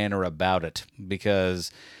sideways manner about it,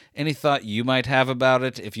 because any thought you might have about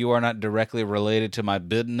it, if you are not directly related to my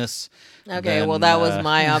business. Okay, well, then, that was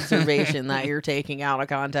my observation that you're taking out of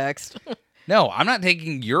context. No, I'm not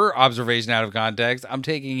taking your observation out of context. I'm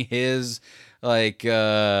taking his, like,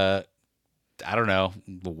 I don't know,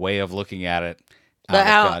 the way of looking at it. But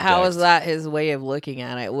out of how is context. that his way of looking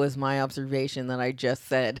at it? Was my observation that I just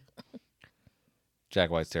said. Jack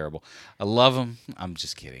White's terrible. I love him. I'm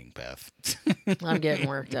just kidding, Beth. I'm getting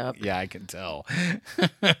worked up. Yeah, I can tell.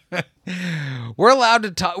 We're allowed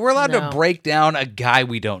to talk. We're allowed to No. break down a guy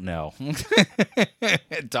we don't know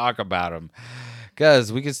and talk about him,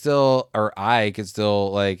 because we could still, or I could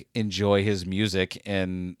still, like, enjoy his music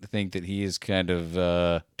and think that he is kind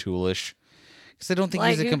of toolish. Because I don't think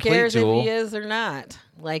Like, he's a who complete cares tool. if he is or not?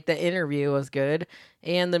 Like, the interview was good,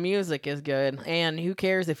 and the music is good, and who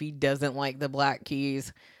cares if he doesn't like the Black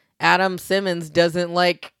Keys? Adam Simmons doesn't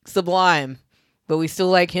like Sublime, but we still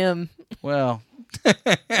like him. Well,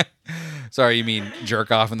 sorry, you mean jerk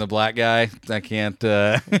off and the black guy? I can't.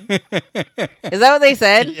 Is that what they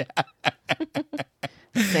said?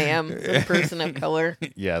 Sam, some person of color.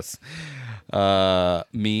 Yes.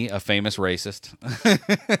 Me, a famous racist.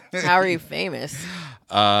 How are you famous?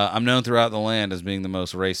 I'm known throughout the land as being the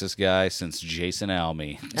most racist guy since Jason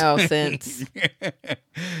Alme. Oh, since.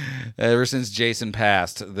 Ever since Jason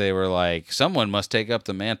passed, they were like, someone must take up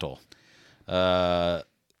the mantle.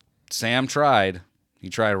 Sam tried. He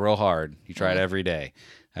tried real hard. He tried every day.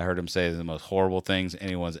 I heard him say the most horrible things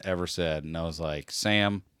anyone's ever said. And I was like,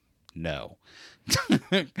 Sam, no.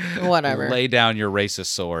 Whatever. Lay down your racist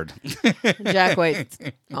sword. Jack White's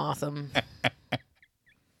awesome.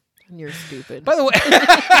 And you're stupid. By the way,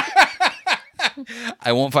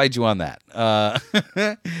 I won't fight you on that.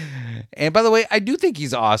 And by the way, I do think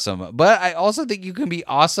he's awesome, but I also think you can be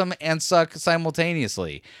awesome and suck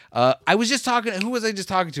simultaneously. I was just talking. Who was I just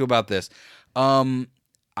talking to about this?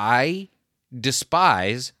 I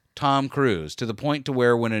despise Tom Cruise to the point to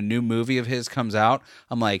where when a new movie of his comes out,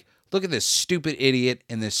 I'm like, look at this stupid idiot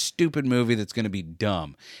in this stupid movie that's going to be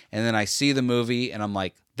dumb. And then I see the movie and I'm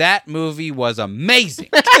like, that movie was amazing.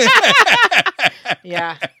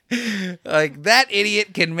 Yeah. Like, that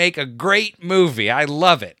idiot can make a great movie. I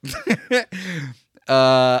love it.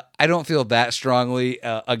 I don't feel that strongly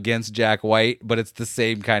against Jack White, but it's the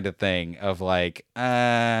same kind of thing of like,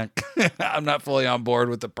 I'm not fully on board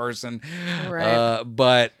with the person, Right.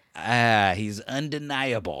 but he's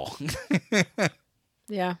undeniable.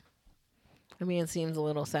 Yeah. I mean, it seems a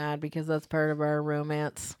little sad because that's part of our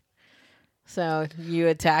romance. So you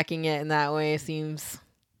attacking it in that way seems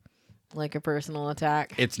like a personal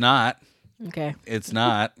attack. It's not. Okay. It's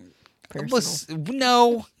not. Personal.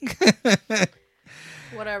 No.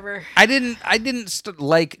 Whatever. I didn't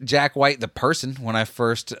like Jack White the person when I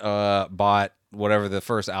first bought whatever the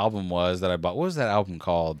first album was that I bought. What was that album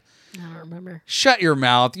called? I don't remember. Shut your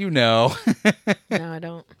mouth. You know. No, I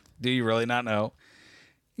don't. Do you really not know?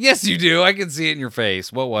 Yes, you do. I can see it in your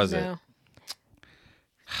face. What was it? No.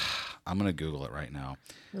 I'm going to Google it right now.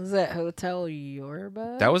 Was it Hotel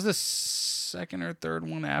Yorba? That was the second or third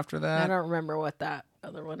one after I that. don't remember what that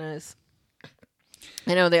other one is.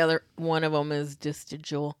 I know the other one of them is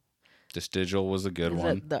Vestigial. Vestigial was a good Is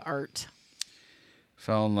one. it the art?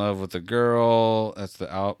 Fell in love with a girl. That's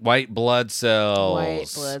the White Blood Cells.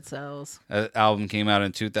 White blood cells. That album came out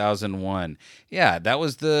in 2001. Yeah, that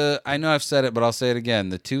was I know I've said it, but I'll say it again.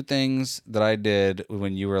 The two things that I did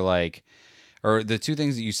when you were like, or the two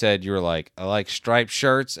things that you said, you were like, I like striped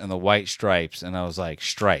shirts and the white stripes. And I was like,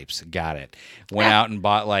 stripes, got it. Went out and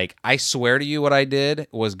bought I swear to you what I did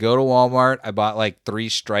was go to Walmart. I bought 3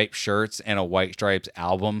 striped shirts and a white stripes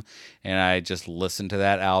album. And I just listened to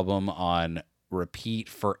that album on repeat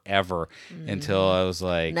forever until I was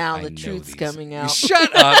like, Now I the know truth's these. coming out.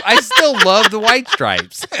 Shut up. I still love the white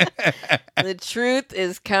stripes. The truth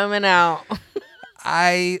is coming out.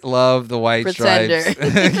 I love the white Pretender.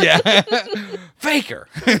 stripes. Yeah. Faker.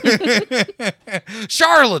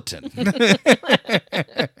 Charlatan.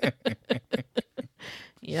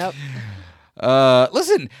 Yep.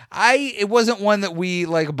 Listen, it wasn't one that we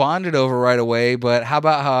bonded over right away, but how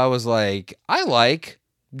about how I was like, I like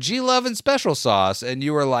G-Love and Special Sauce, and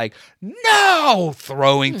you were like, no,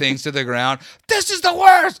 throwing things to the ground. This is the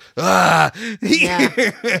worst. Yeah.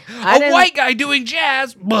 A white guy doing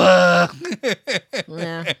jazz.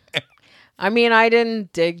 Yeah. I mean, I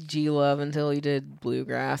didn't dig G-Love until he did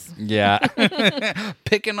Bluegrass. Yeah.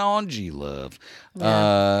 Picking on G-Love.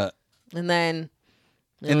 Yeah. And then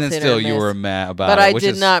Still you were mad about it. But I which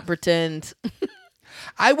did is- not pretend.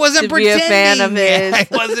 I wasn't to be a pretending. fan of his. I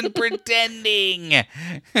wasn't pretending.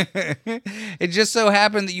 It just so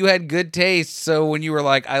happened that you had good taste. So when you were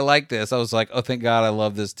like, I like this, I was like, oh, thank God I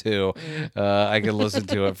love this too. I could listen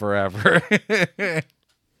to it forever.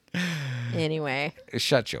 Anyway.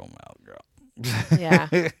 Shut your mouth, girl.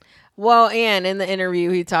 Yeah. Well, and in the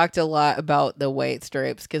interview, he talked a lot about the white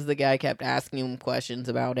stripes because the guy kept asking him questions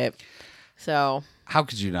about it. So. How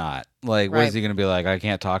could you not? What is Right. he going to be like? I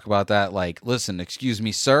can't talk about that. Listen, excuse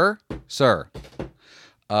me, sir.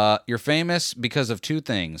 You're famous because of two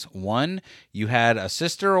things. One, you had a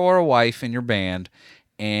sister or a wife in your band,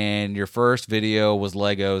 and your first video was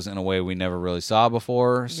Legos in a way we never really saw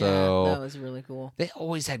before. So yeah, that was really cool. they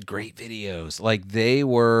always had great videos. They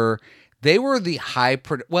were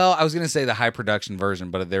the well, I was going to say the high production version,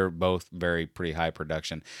 but they were both pretty high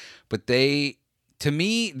production. But to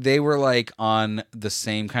me, they were on the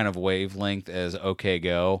same kind of wavelength as OK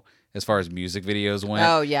Go as far as music videos went.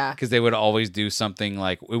 Oh, yeah. Because they would always do something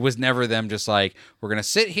it was never them just we're going to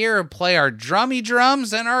sit here and play our drummy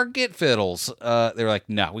drums and our git fiddles. They were like,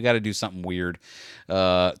 no, we got to do something weird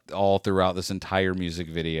all throughout this entire music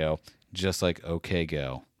video. Just like OK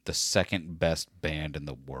Go, the second best band in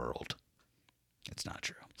the world. It's not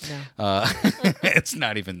true. No. It's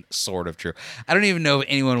not even sort of true. I don't even know if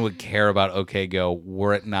anyone would care about OK Go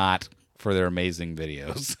were it not for their amazing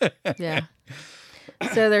videos. Yeah.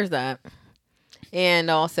 So there's that. And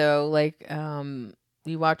also,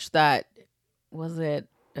 we watched that, was it?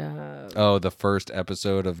 Oh, the first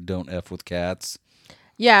episode of Don't F with Cats.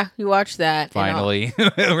 Yeah, we watched that. Finally.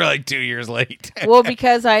 We're 2 years late. Well,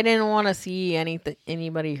 because I didn't want to see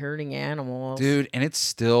anybody hurting animals. Dude, and it's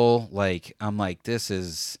still I'm like, this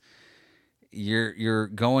is you're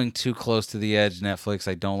going too close to the edge, Netflix.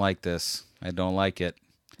 I don't like this. I don't like it.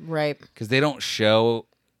 Right. Because they don't show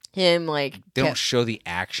him like They don't show the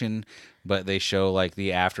action, but they show like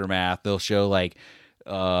the aftermath. They'll show like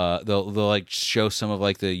they'll like show some of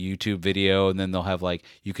like the YouTube video, and then they'll have like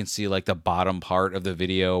you can see like the bottom part of the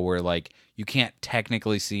video where like you can't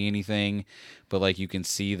technically see anything, but like you can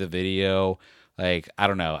see the video. Like, I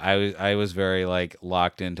don't know. I was very like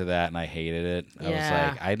locked into that, and I hated it. I Yeah.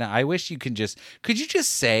 was like, I wish you could you just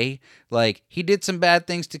say like he did some bad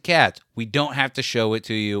things to cats. We don't have to show it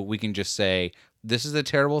to you. We can just say this is a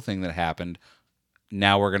terrible thing that happened.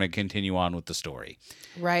 Now we're going to continue on with the story.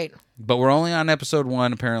 right. But we're only on episode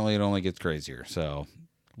 1. Apparently, it only gets crazier. So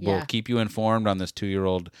we'll Yeah. keep you informed on this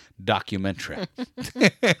 2-year-old documentary.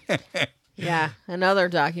 Yeah. Another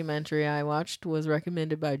documentary I watched was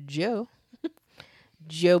recommended by Joe.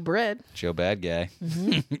 Joe Bread. Joe Bad Guy.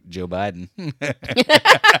 Mm-hmm. Joe Biden.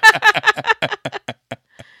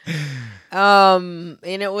 And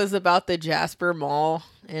it was about the Jasper Mall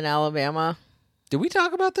in Alabama. Did we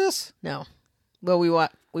talk about this? No, but we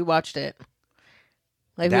watched it.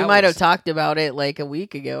 Like That we might have was- talked about it like a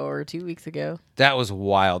week ago or 2 weeks ago. That was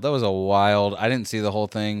wild. That was a wild. I didn't see the whole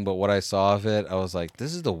thing, but what I saw of it, I was like,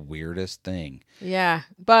 this is the weirdest thing. Yeah,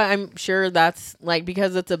 but I'm sure that's like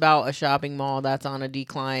because it's about a shopping mall that's on a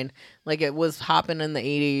decline. Like it was hopping in the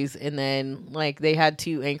 80s, and then like they had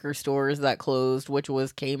 2 anchor stores that closed, which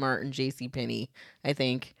was Kmart and JCPenney, I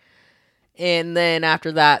think. And then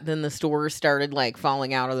after that, then the stores started like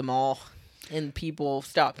falling out of the mall, and people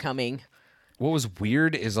stopped coming. What was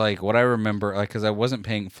weird is like what I remember, like, because I wasn't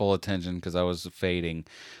paying full attention because I was fading,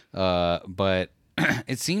 but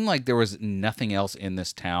it seemed like there was nothing else in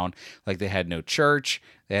this town. Like they had no church,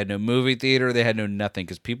 they had no movie theater, they had no nothing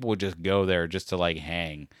because people would just go there just to like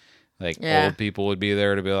hang. Like Yeah. old people would be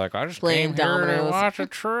there to be like, I just Playing came here to dominoes. watch a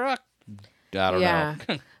truck. I don't Yeah.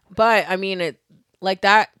 know. But I mean, it like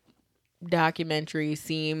that documentary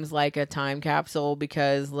seems like a time capsule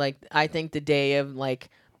because like I think the day of like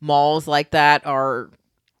malls like that are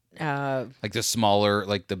Like the smaller,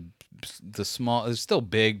 like the small, it's still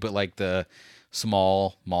big, but like the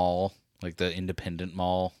small mall, like the independent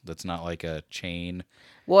mall that's not like a chain.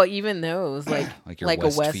 well, even those like Like your like a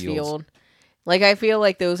Westfields. Westfield. Like I feel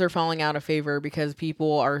like those are falling out of favor because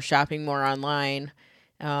people are shopping more online.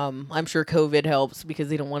 I'm sure COVID helps because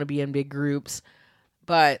they don't want to be in big groups.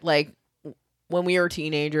 But like when we were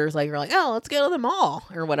teenagers, like we're like, oh, let's go to the mall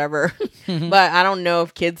or whatever. But I don't know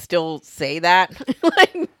if kids still say that.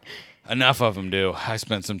 Like, Enough of them do. I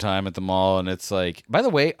spent some time at the mall, and it's like, by the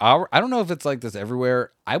way, I don't know if it's like this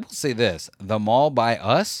everywhere. I will say this: the mall by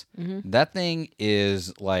us, that thing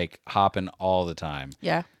is like hopping all the time.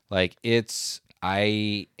 yeah, Like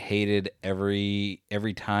I hated every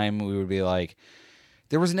time we would be like,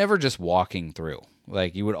 there was never just walking through.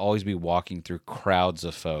 Like you would always be walking through crowds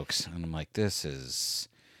of folks, and I'm like, this is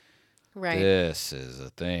right. a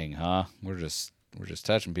thing, huh? We're just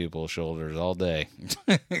touching people's shoulders all day.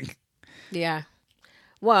 Yeah.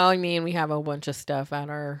 Well, I mean, we have a bunch of stuff at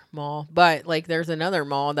our mall, but like, there's another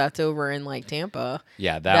mall that's over in like Tampa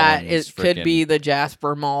Yeah, that one is it could freaking- be the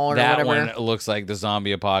Jasper Mall or that whatever. one looks like the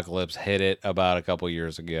zombie apocalypse hit it about a couple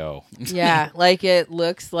years ago. Yeah, like it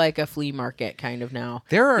looks like a flea market kind of now.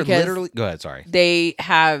 There are Because literally. Go ahead. Sorry. they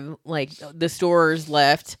have like the stores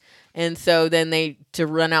left, and so then they to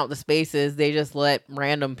run out the spaces, they just let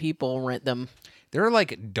random people rent them. There are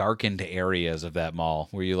like darkened areas of that mall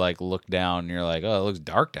where you like look down and you're like, oh, it looks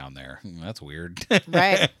dark down there. That's weird.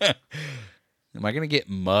 Right. Am I gonna get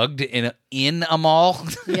mugged in a mall?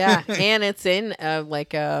 Yeah, and it's in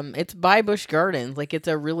it's by Busch Gardens, like it's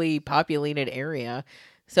a really populated area.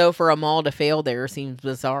 So for a mall to fail there seems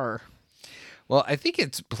bizarre. Well, I think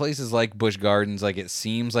it's places like Busch Gardens. Like it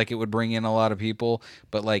seems like it would bring in a lot of people,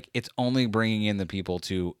 but like it's only bringing in the people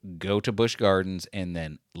to go to Busch Gardens and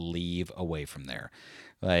then leave away from there.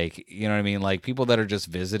 Like, you know what I mean? Like people that are just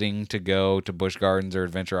visiting to go to Busch Gardens or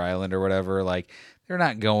Adventure Island or whatever, like they're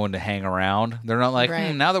not going to hang around. They're not like,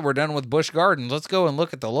 Right. now that we're done with Busch Gardens, let's go and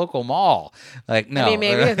look at the local mall. Like, no. I mean,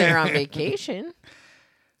 maybe if they're on vacation.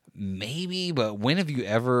 Maybe, but when have you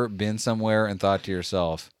ever been somewhere and thought to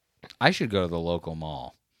yourself, I should go to the local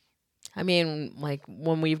mall? I mean, like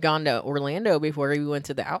when we've gone to Orlando before, we went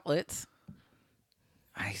to the outlets.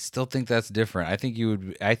 I still think that's different. I think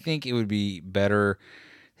it would be better.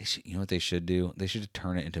 You know what they should do? They should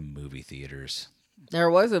turn it into movie theaters. There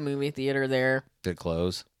was a movie theater there. Did it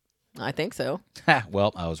close? I think so. Ha,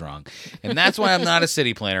 well, I was wrong. And that's why I'm not a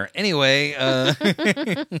city planner. Anyway,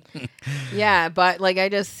 Yeah, but like I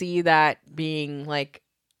just see that being like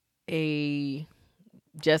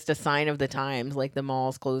just a sign of the times, like the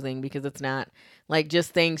mall's closing because it's not Like,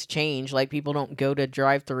 just things change. Like, people don't go to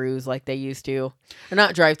drive-thrus like they used to. Or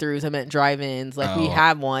not drive-thrus, I meant drive-ins. Like, we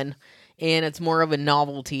have one, and it's more of a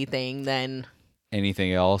novelty thing than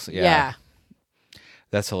anything else. Yeah.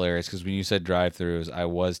 That's hilarious, because when you said drive-thrus, I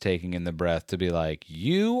was taking in the breath to be like,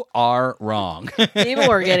 you are wrong.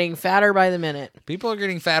 People are getting fatter by the minute. People are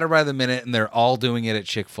getting fatter by the minute, and they're all doing it at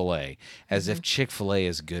Chick-fil-A, as if Chick-fil-A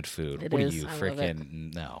is good food. It What is. are you, I love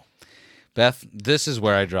freaking... No. Beth, this is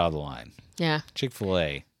where I draw the line. Yeah.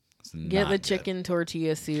 Chick-fil-A. Get the chicken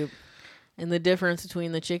tortilla soup. And the difference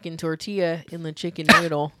between the chicken tortilla and the chicken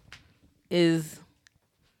noodle is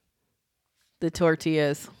the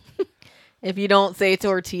tortillas. If you don't say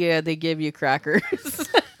tortilla, they give you crackers.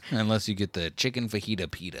 Unless you get the chicken fajita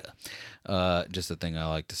pita. Just a thing I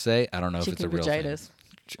like to say. I don't know if it's a real thing.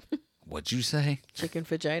 What'd you say? Chicken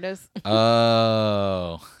fajitas.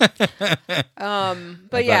 Oh.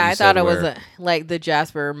 But yeah, I thought it was like the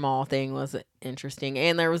Jasper Mall thing was interesting.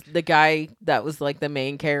 And there was the guy that was like the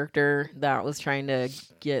main character that was trying to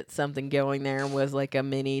get something going there was like a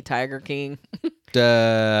mini Tiger King.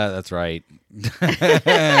 That's right.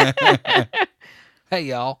 Hey,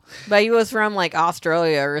 y'all. But he was from like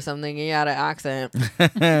Australia or something. He had an accent.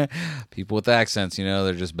 People with accents,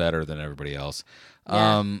 they're just better than everybody else.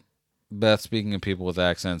 Yeah. Beth, speaking of people with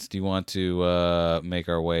accents, do you want to make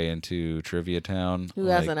our way into Trivia Town? Who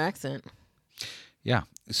has an accent? Yeah.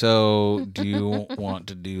 So do you want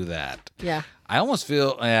to do that? Yeah. I almost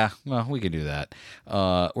feel, well, we can do that.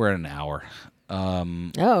 We're at an hour.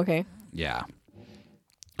 Oh, okay. Yeah.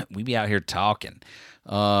 We be out here talking.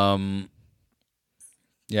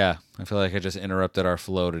 Yeah, I feel like I just interrupted our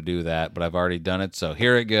flow to do that, but I've already done it, so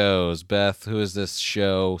here it goes. Beth, who is this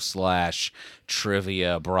show /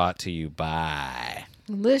 trivia brought to you by?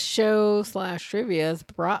 This show / trivia is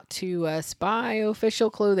brought to us by Official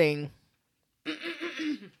Clothing.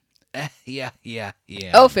 Yeah.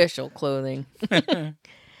 Official Clothing. A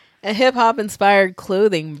hip-hop inspired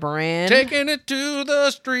clothing brand. Taking it to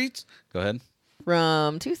the streets. Go ahead.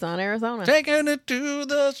 From Tucson, Arizona. Taking it to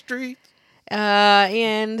the streets.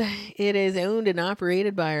 And it is owned and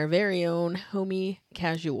operated by our very own Homie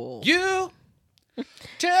Casual. You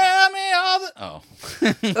tell me all the... Oh.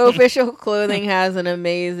 Official Clothing has an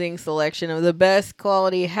amazing selection of the best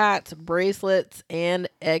quality hats, bracelets, and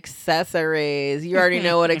accessories. You already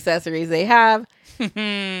know what accessories they have.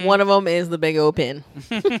 One of them is the big O pin.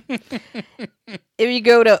 If you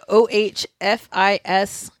go to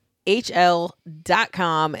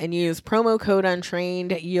ohfishl.com and use promo code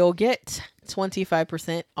Untrained, you'll get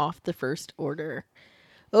 25% off the first order.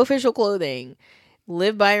 Official Clothing.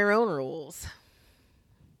 Live by your own rules.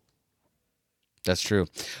 That's true.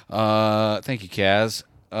 Thank you, Kaz.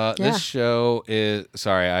 This show is...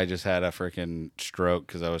 Sorry, I just had a freaking stroke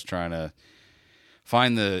because I was trying to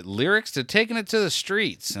find the lyrics to Taking It to the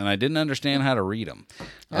Streets, and I didn't understand how to read them.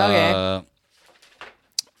 Okay.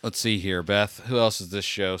 Let's see here, Beth. Who else is this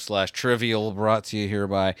show / trivial brought to you here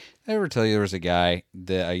by? Did I ever tell you there was a guy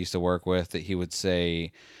that I used to work with that he would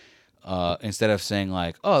say, instead of saying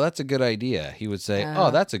like, oh, that's a good idea, he would say, oh,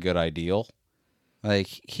 that's a good ideal. Like,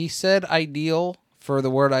 he said ideal for the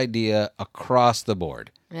word idea across the board.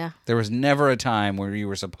 Yeah. There was never a time where you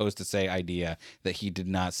were supposed to say idea that he did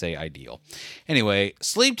not say ideal. Anyway,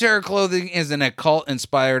 Sleep Terror Clothing is an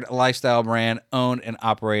occult-inspired lifestyle brand owned and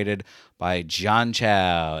operated by John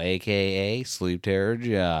Chow, a.k.a. Sleep Terror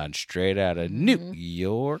John, straight out of New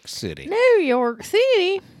York City. New York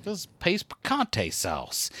City. This Pace Picante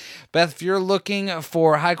sauce. Beth, if you're looking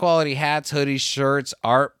for high-quality hats, hoodies, shirts,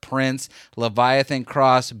 art prints, Leviathan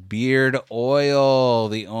Cross beard oil,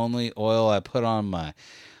 the only oil I put on my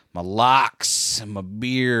locks and my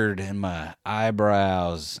beard and my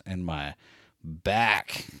eyebrows and my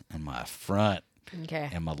back and my front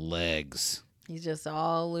and my legs. He's just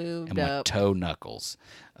all lubed and my up. toe knuckles.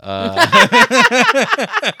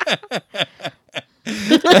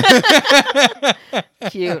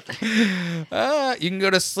 Cute. You can go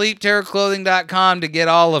to sleepterrorclothing.com to get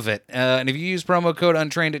all of it. And if you use promo code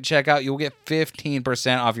Untrained at checkout, you'll get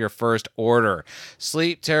 15% off your first order.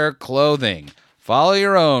 Sleep Terror Clothing. Follow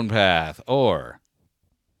your own path, or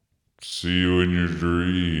see you in your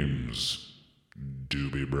dreams,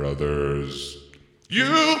 Doobie Brothers. You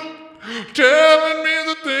telling me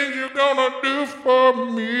the things you're gonna do for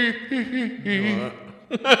me.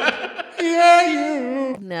 Yeah,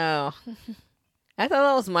 you. No. I thought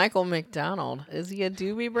that was Michael McDonald. Is he a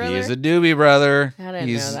Doobie Brother? he is a Doobie Brother. I didn't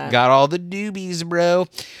He's know that. got all the doobies, bro.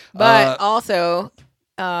 But also,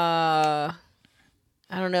 I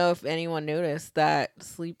don't know if anyone noticed that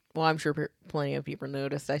well, I'm sure plenty of people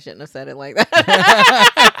noticed. I shouldn't have said it like that.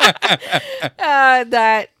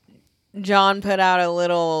 That John put out a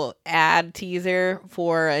little ad teaser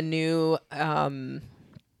for a new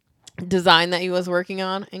design that he was working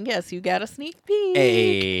on, and guess you got a sneak peek.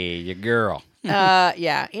 Hey, your girl.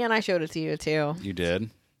 Yeah, and I showed it to you too. You did?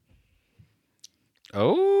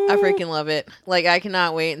 Oh. I freaking love it. Like, I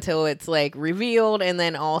cannot wait until it's like revealed and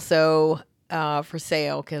then also for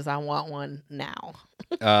sale because I want one now.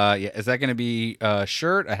 Yeah. Is that going to be a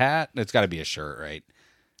shirt, a hat? It's got to be a shirt, right?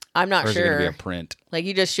 I'm not Or is it going to sure. be a print? Like,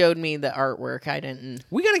 you just showed me the artwork. I didn't.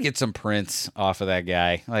 We got to get some prints off of that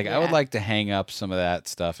guy. Like, I would Yeah. like to hang up some of that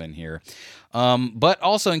stuff in here. But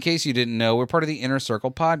also, in case you didn't know, we're part of the Inner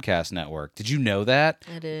Circle Podcast Network. Did you know that?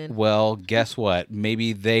 I did. Well, guess what?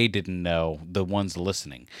 Maybe they didn't know, the ones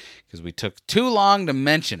listening, because we took too long to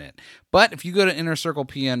mention it. But if you go to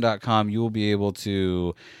innercirclepn.com, you will be able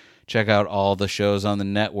to check out all the shows on the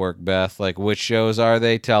network, Beth. Like, which shows are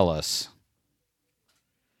they? Tell us.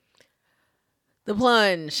 The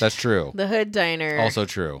Plunge. That's true. The Hood Diner. Also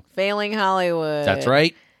true. Failing Hollywood. That's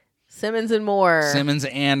right. Simmons and More. Simmons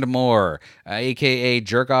and More, a.k.a.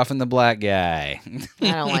 Jerk Off and the Black Guy.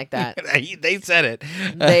 I don't like that. They said it.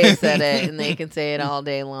 They said it, and they can say it all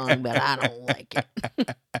day long, but I don't like it.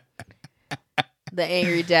 The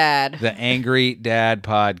Angry Dad. The Angry Dad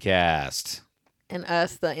Podcast. And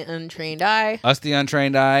Us, the Untrained Eye. Us, the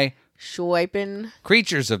Untrained Eye. Schweipin.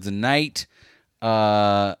 Creatures of the Night.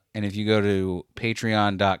 And if you go to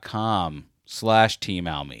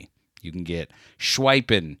patreon.com/teamalme, you can get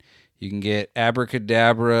Schweipin. You can get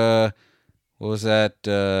Abracadabra. What was that?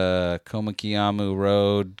 Komakiyamu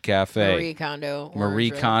Road Cafe. Marie Kondo. Marie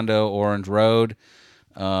Orange Road. Kondo Orange Road.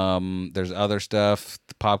 There's other stuff.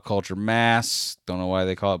 The Pop Culture Mass. Don't know why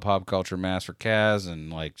they call it Pop Culture Mass for Kaz,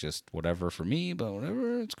 and like just whatever for me, but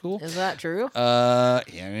whatever, it's cool. Is that true? Yeah,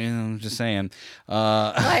 I mean, I'm just saying.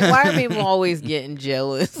 Like, why are people always getting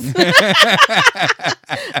jealous?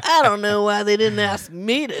 I don't know why they didn't ask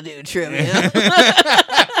me to do trivia.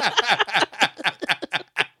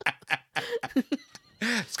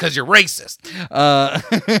 It's because you're racist.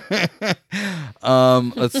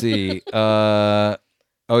 Let's see. Oh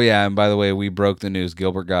yeah, and by the way, we broke the news.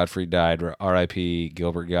 Gilbert Godfrey died. R.I.P.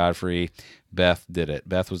 Gilbert Godfrey. Beth did it.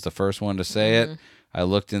 Beth was the first one to say it. I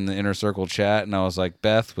looked in the Inner Circle chat and I was like,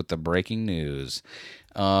 Beth with the breaking news.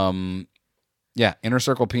 Yeah,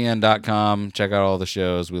 innercirclepn.com. Check out all the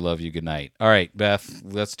shows. We love you. Good night. All right, Beth,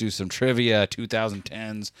 let's do some trivia.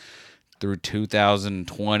 2010s through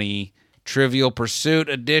 2020. Trivial Pursuit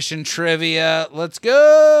Edition trivia. Let's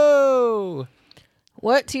go.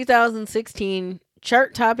 What 2016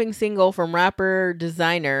 chart-topping single from rapper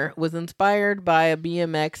Designer was inspired by a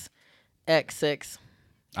BMX X6?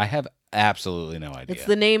 I have absolutely no idea. It's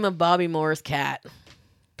the name of Bobby Moore's cat.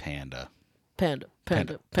 Panda. Panda.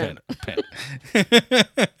 Panda.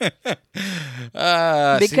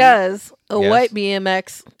 Because a Yes. white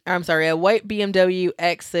BMW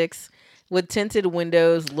X6 with tinted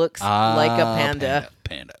windows looks like a panda.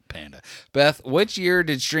 Panda. Beth, which year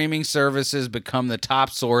did streaming services become the top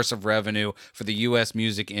source of revenue for the U.S.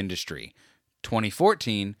 music industry?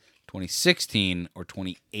 2014, 2016, or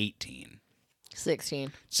 2018?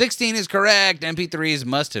 16. 16 is correct. MP3s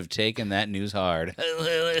must have taken that news hard.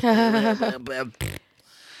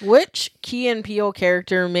 Which Key and Peele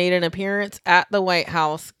character made an appearance at the White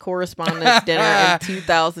House Correspondents' Dinner in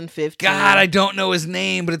 2015? God, I don't know his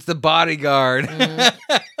name, but it's the bodyguard.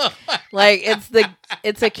 Like,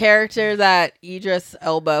 it's a character that Idris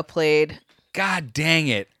Elba played. God dang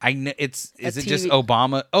it! Is it just TV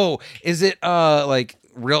Obama? Oh, is it like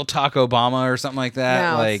Real Talk Obama or something like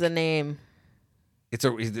that? No, like it's the name.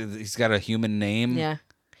 he's got a human name. Yeah.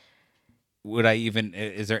 Would I even?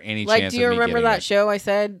 Is there any Like, chance? do you of me remember getting that it? show I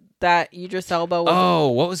said that Idris Elba was? Oh,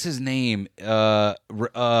 what was his name?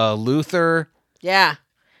 Luther. Yeah.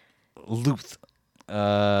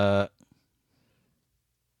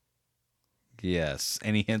 Yes.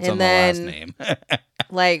 Any hints And on the last then- name?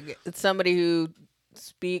 Like, it's somebody who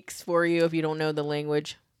speaks for you if you don't know the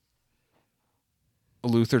language.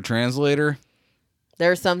 Luther Translator.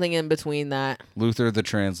 There's something in between that. Luther the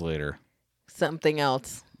Translator. Something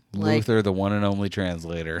else. Like, Luther the one and only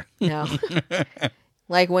translator. no.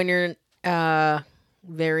 Like when you're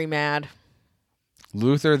very mad.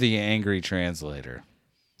 Luther the angry translator.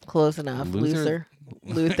 Close enough. Luther-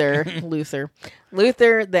 Luther,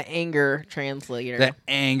 the anger translator. The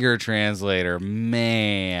anger translator.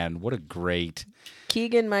 Man, what a great.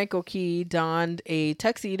 Keegan Michael Key donned a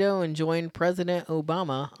tuxedo and joined President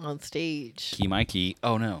Obama on stage. Key my key.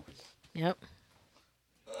 Oh no. Yep.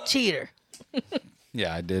 Cheater.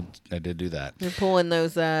 Yeah, I did do that. You're pulling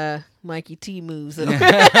those Mikey T moves. I'll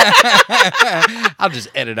just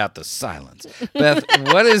edit out the silence. Beth,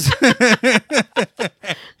 what is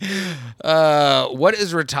what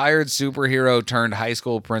is retired superhero turned high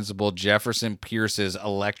school principal Jefferson Pierce's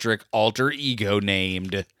electric alter ego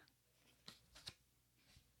named?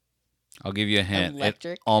 I'll give you a hint.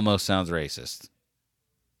 Electric? It almost sounds racist.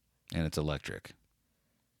 And it's electric.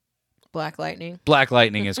 Black Lightning. Black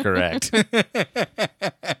Lightning is correct.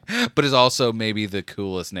 But is also maybe the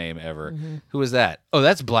coolest name ever. Who is that? Oh,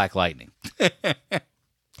 that's Black Lightning.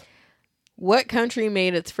 What country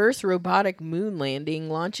made its first robotic moon landing,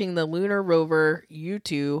 launching the lunar rover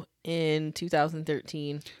U2 in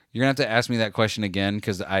 2013? You're going to have to ask me that question again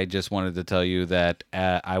because I just wanted to tell you that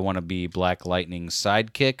I want to be Black Lightning's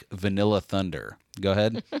sidekick, Vanilla Thunder. Go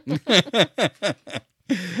ahead.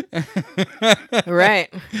 Right.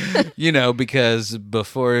 You know, because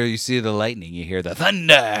before you see the lightning, you hear the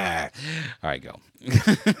thunder. All right, go.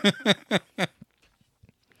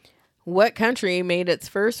 What country made its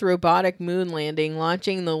first robotic moon landing,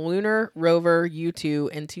 launching the lunar rover U2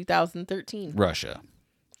 in 2013? Russia,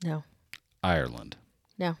 No. Ireland,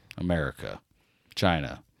 No. America,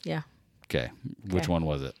 China. Yeah. Okay. Which Okay. one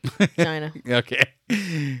was it? China. Okay.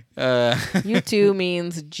 U2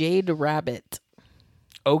 means Jade Rabbit.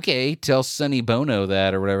 Okay. Tell Sonny Bono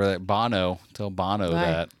that or whatever that. Bono. Tell Bono Why?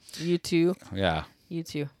 that. U2. Yeah.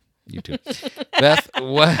 U2. You too. Beth,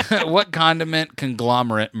 what condiment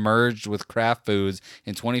conglomerate merged with Kraft Foods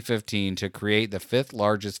in 2015 to create the fifth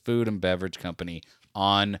largest food and beverage company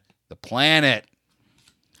on the planet?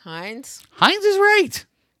 Heinz. Heinz is right.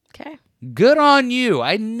 Okay. Good on you.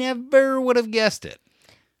 I never would have guessed it.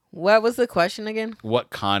 What was the question again? What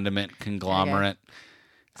condiment conglomerate?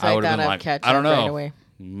 So I would've thought been I'd like, catch I don't up know. right away.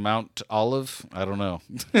 Mount Olive? I don't know.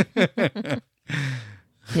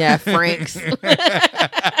 Yeah, Frank's.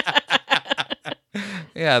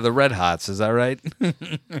 Yeah, the Red Hots. Is that right?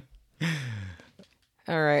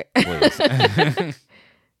 All right. Please.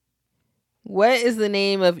 What is the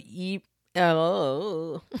name of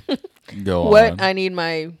Oh. Go What? on. I need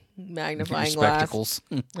my magnifying glass. Spectacles.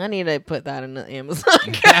 I need to put that in the Amazon.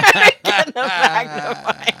 Get the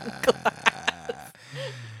magnifying glass.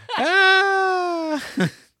 Ah.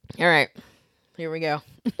 All right. Here we go.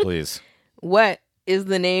 Please. What is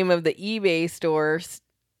the name of the eBay store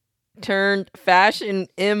turned fashion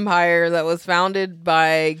empire that was founded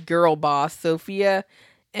by girl boss Sophia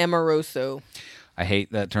Amoruso? I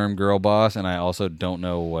hate that term girl boss, and I also don't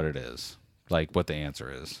know what it is. Like, what the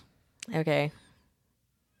answer is. Okay.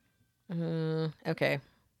 Okay.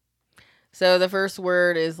 So the first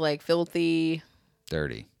word is like filthy.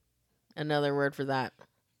 Dirty. Another word for that.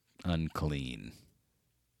 Unclean.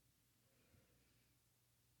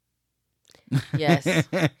 Yes.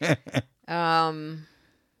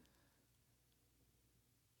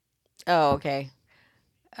 Oh, okay.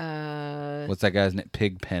 What's that guy's name?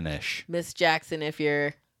 Pigpenish. Miss Jackson, if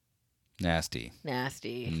you're Nasty.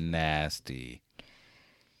 nasty. Nasty.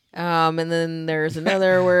 And then there's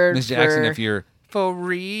another word. Miss Jackson, for- if you're for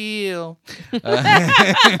real. I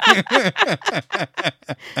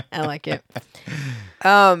like it.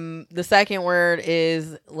 The second word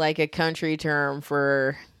is like a country term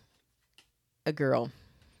for a girl.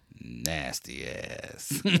 Nasty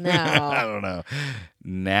ass. No. I don't know.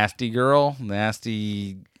 Nasty girl?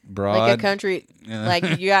 Nasty broad? Like a country,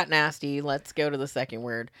 like you got nasty. Let's go to the second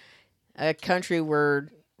word. A country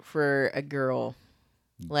word for a girl.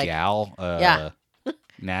 Like gal? yeah.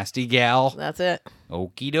 Nasty gal? That's it.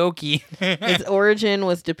 Okie dokie. Its origin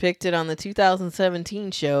was depicted on the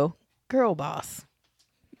 2017 show Girl Boss.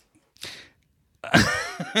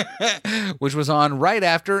 Which was on right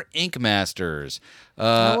after Ink Masters.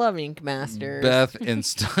 I love Ink Masters. Beth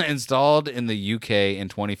installed in the UK in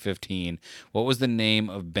 2015. What was the name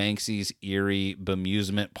of Banksy's Erie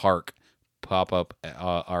Bemusement Park pop-up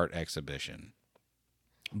art exhibition?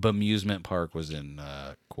 Bemusement Park was in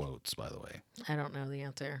quotes, by the way. I don't know the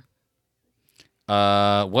answer.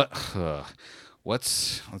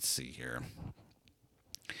 Let's see here.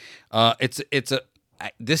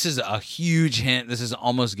 This is a huge hint. This is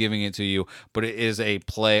almost giving it to you, but it is a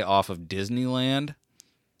play off of Disneyland.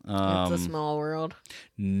 It's a small world.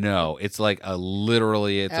 No, it's like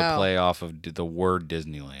literally it's a Oh. play off of the word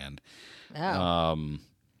Disneyland. Oh,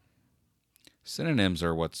 Synonyms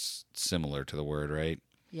are what's similar to the word, right?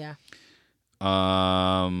 yeah.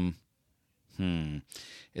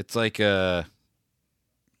 It's like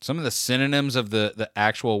some of the synonyms of the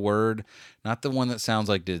actual word, not the one that sounds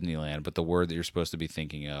like Disneyland, but the word that you're supposed to be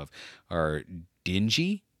thinking of, are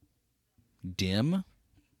dingy, dim,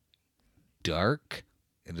 dark.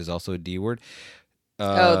 It is also a D word.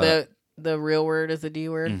 The real word is a D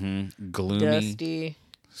word. Gloomy, Dusty,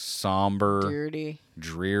 somber, dirty.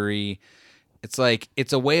 dreary. It's like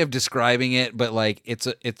it's a way of describing it, but like it's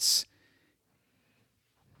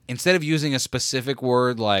instead of using a specific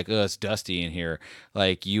word like it's dusty in here,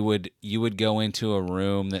 like you would go into a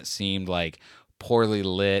room that seemed like poorly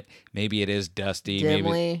lit. Maybe it is dusty. Maybe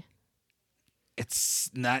Dimly.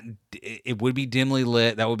 it's not. It would be dimly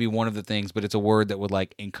lit. That would be one of the things, but it's a word that would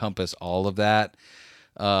like encompass all of that.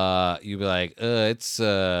 You'd be like, it's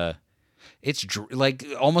like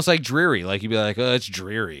almost like dreary. Like you'd be like, it's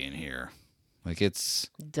dreary in here. Like it's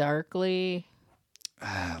Darkly.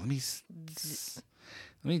 let me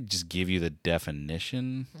just give you the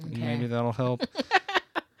definition. Okay. Maybe that'll help.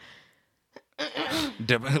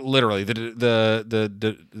 Literally,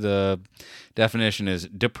 the definition is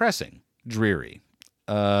depressing, dreary,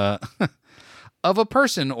 of a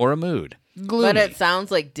person or a mood. Gloomy. But it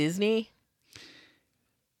sounds like Disney.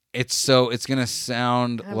 It's gonna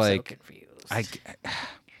sound I'm like so confused. I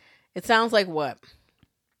It sounds like what?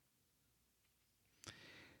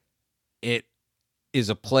 it is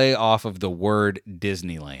a play off of the word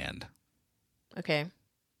Disneyland. Okay.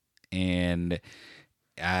 And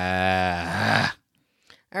All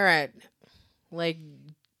right. Like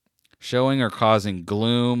showing or causing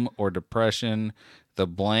gloom or depression, the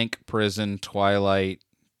blank prison twilight,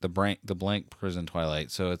 the blank prison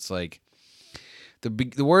twilight. So it's like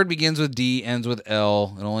the word begins with D, ends with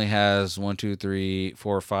L. It only has 1, 2, 3,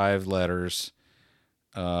 4, 5 letters.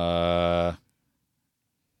 Yeah,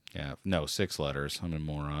 no, 6 letters. I'm a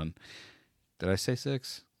moron. Did I say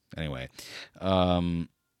 6? Anyway,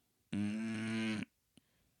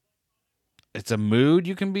 it's a mood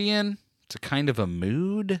you can be in. It's a kind of a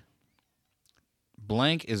mood.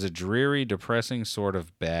 Blank is a dreary, depressing sort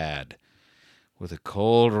of bad, with a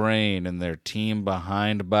cold rain and their team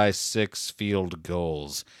behind by 6 field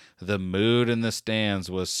goals. The mood in the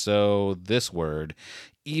stands was so, this word,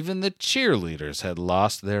 even the cheerleaders had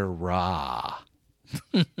lost their rah.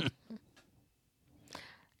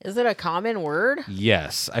 is it a common word?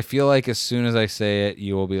 Yes, I feel like as soon as I say it,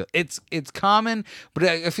 you will be. It's common, but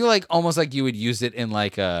I feel like almost like you would use it in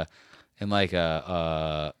like a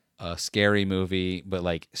scary movie, but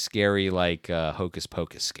like scary like Hocus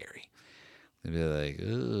Pocus scary. They'd be like,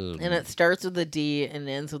 ooh. And it starts with a D and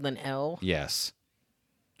ends with an L. Yes.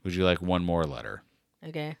 Would you like one more letter?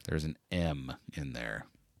 Okay. There's an M in there.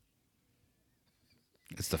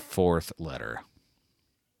 It's the 4th letter.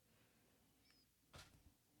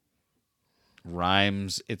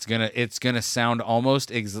 Rhymes. It's gonna sound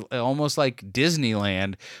almost like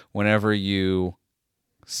Disneyland whenever you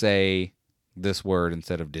say this word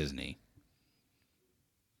instead of Disney.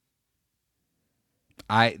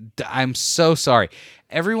 I'm so sorry.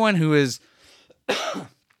 Everyone who is going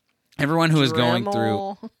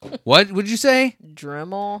through. What would you say?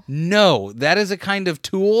 Dremel. No, that is a kind of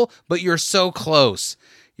tool, but you're so close.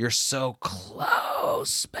 You're so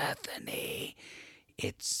close, Bethany.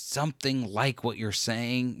 It's something like what you're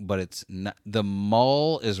saying, but it's not. The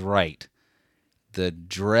mull is right. The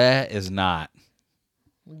dre is not.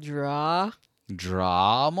 Draw.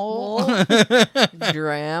 Dramel?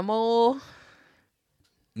 Dramel.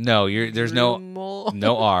 No, there's no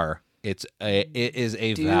Dremel. R. It is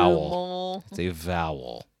a vowel. Dumel. It's a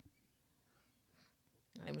vowel.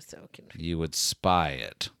 I'm so confused. You would spy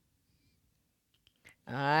it.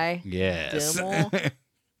 Yes. Dimmel.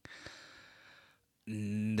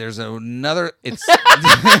 There's another. It's. Can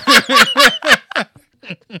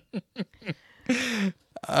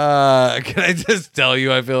I just tell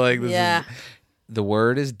you? I feel like this Yeah. is. The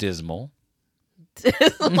word is dismal.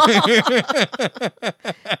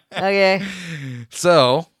 Okay.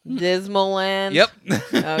 So. Dismal Land. Yep.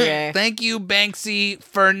 Okay. Thank you, Banksy,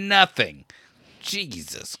 for nothing.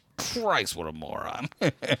 Jesus Christ, what a moron.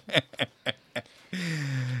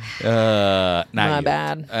 Not My you.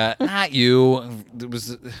 bad. Not you. It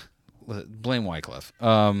was blame Wycliffe.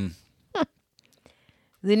 The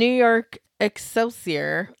New York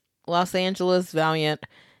Excelsior, Los Angeles Valiant,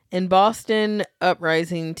 and Boston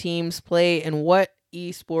Uprising teams play in what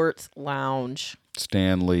esports lounge?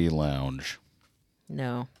 Stanley Lounge.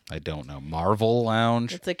 No. I don't know. Marvel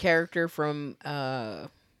Lounge. It's a character from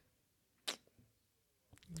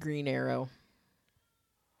Green Arrow.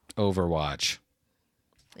 Overwatch.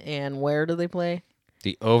 And where do they play?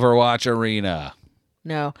 The Overwatch Arena.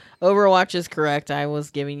 No. Overwatch is correct. I was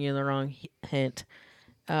giving you the wrong hint.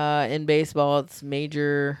 In baseball, it's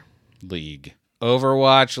Major League.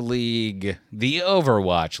 Overwatch League. The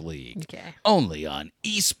Overwatch League. Okay. Only on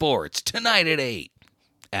esports tonight at 8.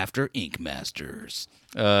 after Ink Masters.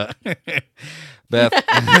 Beth,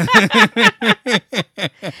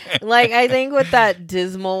 Like, I think with that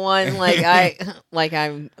dismal one,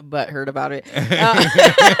 I'm butthurt about it.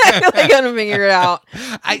 I gotta figure it out.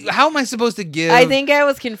 how am I supposed to give? I think I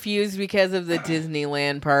was confused because of the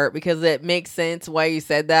Disneyland part, because it makes sense why you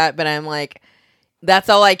said that, but I'm like, that's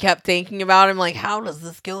all I kept thinking about. I'm like, how does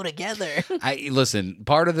this go together? Listen,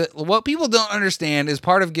 part of what people don't understand is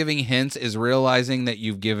part of giving hints is realizing that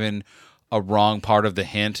you've given a wrong part of the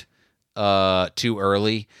hint too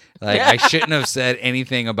early. Like, I shouldn't have said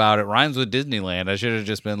anything about it rhymes with Disneyland.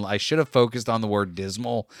 I should have focused on the word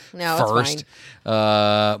dismal first.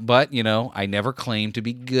 But I never claimed to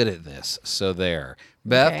be good at this. So there.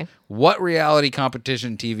 Beth, Okay. What reality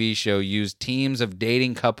competition TV show used teams of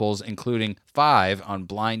dating couples, including 5 on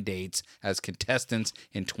blind dates, as contestants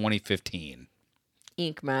in 2015?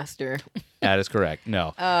 Ink Master. That is correct.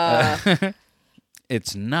 No.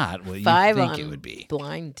 It's not what you 5 think on it would be.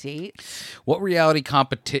 blind dates. What reality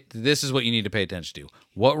this is what you need to pay attention to.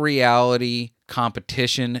 What reality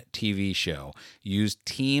competition TV show used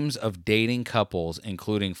teams of dating couples,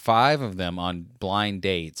 including 5 of them on blind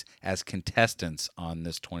dates, as contestants on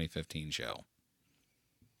this 2015 show?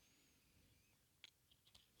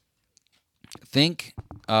 Think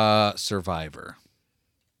Survivor.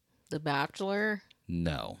 The Bachelor.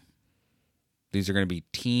 No. These are going to be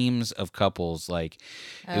teams of couples. Like,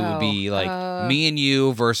 it would be like me and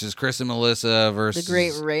you versus Chris and Melissa versus... The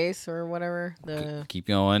Great Race or whatever. Keep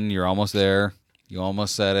going. You're almost there. You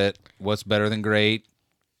almost said it. What's better than great?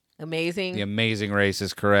 Amazing. The Amazing Race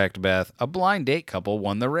is correct, Beth. A blind date couple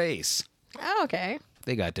won the race. Oh, okay.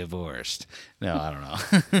 They got divorced. No, I don't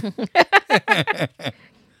know.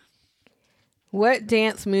 What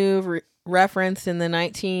dance move referenced in the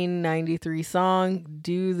 1993 song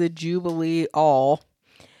Do the Jubilee All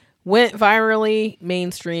went virally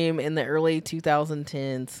mainstream in the early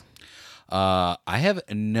 2010s? I have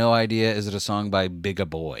no idea. Is it a song by Bigga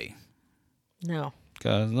Boy? No.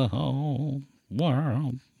 'Cause the whole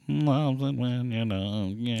world loves it when you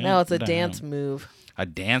don't get No, it's a down. dance move. A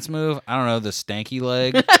dance move? I don't know. The stanky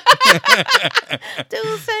leg? Do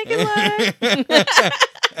the second leg.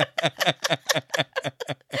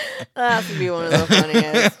 That would be one of the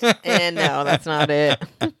funniest. And no, that's not it.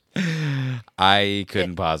 I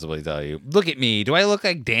couldn't possibly tell you. Look at me. Do I look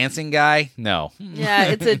like Dancing Guy? No. Yeah,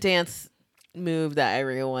 it's a dance move that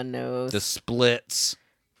everyone knows. The splits.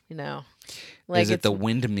 Like, Is it the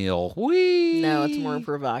windmill? Whee! No, it's more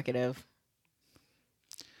provocative.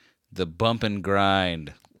 The bump and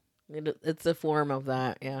grind. It's a form of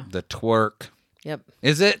that, yeah. The twerk. Yep.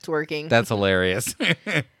 Is it? Twerking. That's hilarious.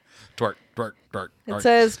 Twerk, twerk, twerk, It twerk.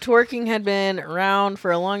 says twerking had been around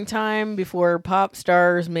for a long time before pop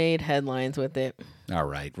stars made headlines with it. All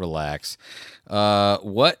right, relax.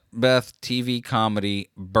 What Beth TV comedy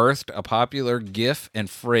birthed a popular gif and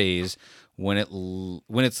phrase when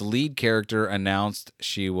its lead character announced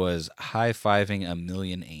she was high-fiving a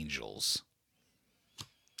million angels?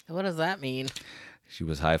 What does that mean? She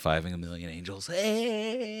was high-fiving a million angels.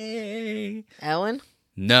 Hey! Ellen?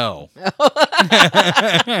 No.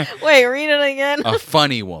 Wait, read it again. A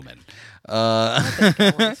funny woman.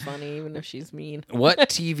 Ellen's funny, even if she's mean. What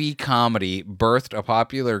TV comedy birthed a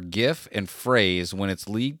popular gif and phrase when its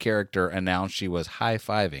lead character announced she was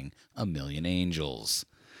high-fiving a million angels?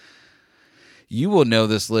 You will know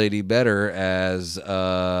this lady better as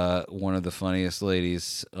one of the funniest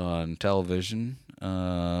ladies on television.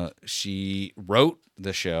 She wrote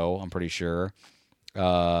the show, I'm pretty sure.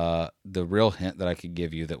 The real hint that I could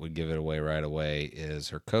give you that would give it away right away is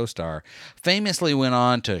her co-star famously went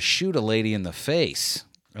on to shoot a lady in the face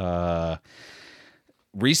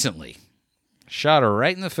recently. Shot her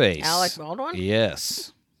right in the face. Alec Baldwin?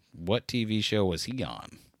 Yes. What TV show was he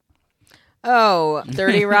on? Oh,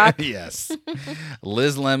 30 Rock? Yes.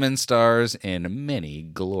 Liz Lemon stars in many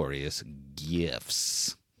glorious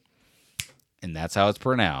gifts. And that's how it's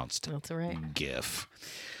pronounced. That's right. GIF.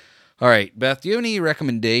 All right, Beth, do you have any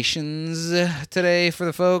recommendations today for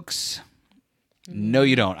the folks? No,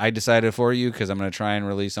 you don't. I decided for you because I'm going to try and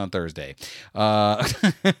release on Thursday.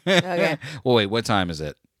 Okay. Well, wait, what time is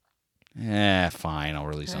it? Fine. I'll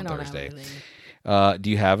release I on don't have Thursday. anything. Do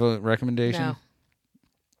you have a recommendation? No.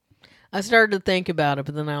 I started to think about it,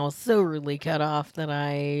 but then I was so rudely cut off that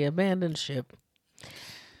I abandoned ship.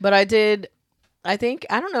 But I did. I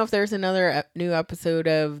don't know if there's another new episode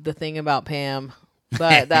of The Thing About Pam,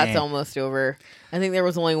 but that's almost over. I think there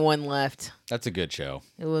was only one left. That's a good show.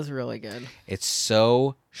 It was really good. It's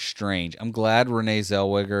so strange. I'm glad Renee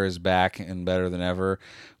Zellweger is back and better than ever.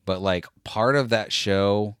 But, like, part of that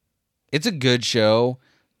show, it's a good show,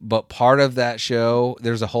 But part of that show,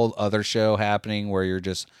 there's a whole other show happening where you're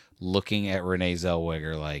just looking at Renee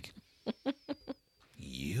Zellweger like,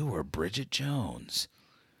 you were Bridget Jones.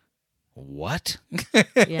 What?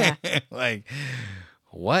 Yeah. Like,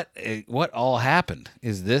 what all happened?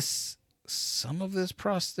 Is this some of this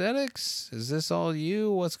prosthetics? Is this all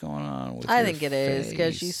you? What's going on with I your think it is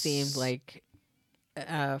because she face? seemed like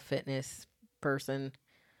a fitness person.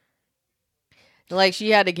 Like she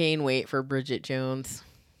had to gain weight for Bridget Jones.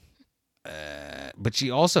 But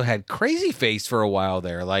she also had crazy face for a while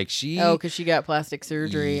there. Like she... Oh, because she got plastic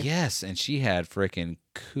surgery. Yes, and she had freaking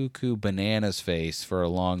cuckoo bananas face for a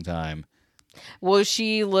long time. Well,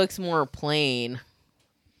 she looks more plain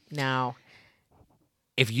now.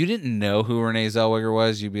 If you didn't know who Renee Zellweger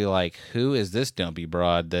was, you'd be like, who is this dumpy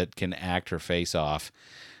broad that can act her face off?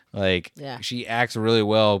 Like, Yeah. she acts really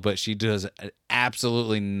well, but she does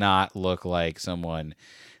absolutely not look like someone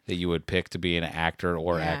that you would pick to be an actor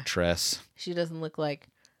or Yeah. actress. She doesn't look like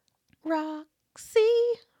Roxy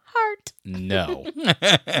Hart. No.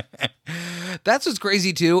 That's what's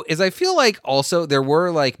crazy too, is I feel like also there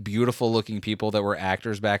were like beautiful looking people that were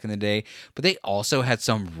actors back in the day, but they also had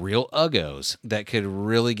some real uggos that could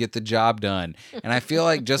really get the job done. And I feel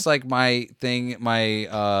like just like my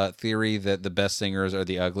theory that the best singers are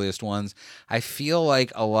the ugliest ones, I feel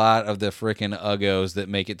like a lot of the freaking uggos that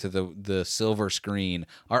make it to the silver screen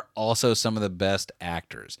are also some of the best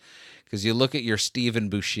actors. Because you look at your Stephen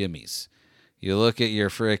Buscemi's. You look at your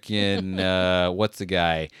frickin' what's the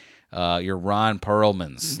guy? Your Ron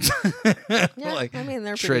Perlmans. Yeah, like, I mean,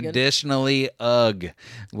 they're pretty good. traditionally ugh.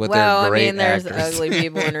 With Well, their I great mean, there's actors. ugly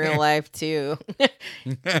people in real life too.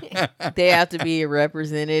 They have to be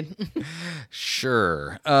represented.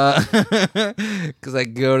 Sure. Because I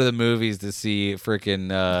go to the movies to see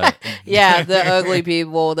frickin' Yeah, the ugly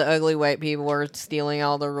people, the ugly white people are stealing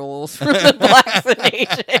all the roles from the blacks and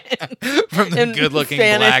Asians. from the in good-looking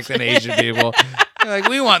Spanish. blacks and Asian people. They're like,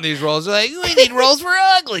 we want these roles. They're like, we need roles for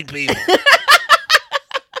ugly people.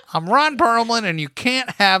 I'm Ron Perlman, and you can't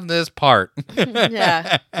have this part.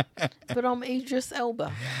 Yeah. But I'm Idris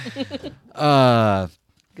Elba.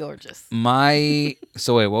 Gorgeous.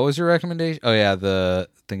 So wait, what was your recommendation? Oh yeah, the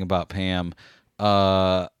thing about Pam.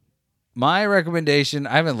 My recommendation,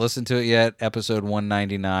 I haven't listened to it yet, episode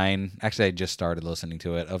 199. Actually, I just started listening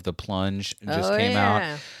to it, of The Plunge. It just came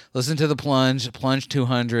out. Listen to The Plunge. Plunge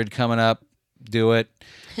 200 coming up. Do it.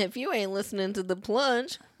 If you ain't listening to The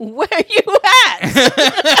Plunge, where you at?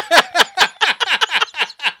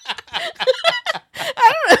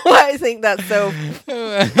 I don't know why I think that's so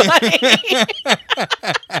funny.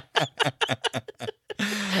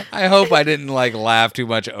 I hope I didn't like laugh too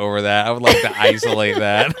much over that. I would like to isolate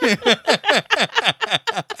that.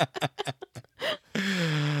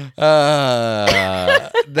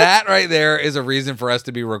 That right there is a reason for us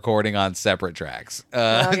to be recording on separate tracks,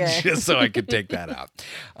 Okay. just so I could take that out.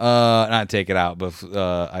 Not take it out, but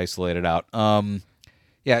isolate it out.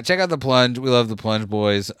 Yeah, check out The Plunge. We love The Plunge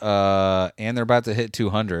boys, and they're about to hit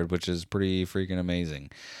 200, which is pretty freaking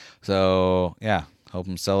amazing. So yeah, help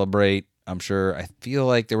them celebrate. I'm sure. I feel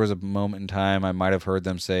like there was a moment in time I might have heard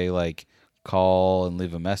them say like call and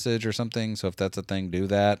leave a message or something. So if that's a thing, do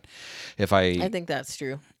that. I think that's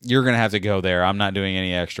true. You're gonna have to go there. I'm not doing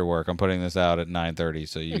any extra work. I'm putting this out at 9:30,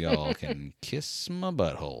 so you all can kiss my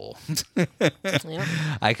butthole. Yep.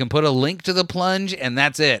 I can put a link to The Plunge, and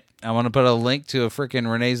that's it. I want to put a link to a freaking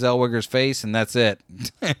Renee Zellweger's face, and that's it.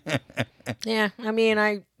 Yeah, I mean,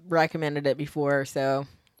 I recommended it before, so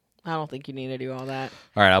I don't think you need to do all that.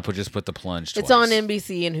 All right, I'll just put The Plunge. It's twice. on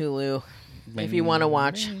NBC and Hulu if you want to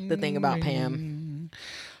watch the thing about Pam.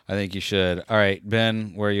 I think you should. All right,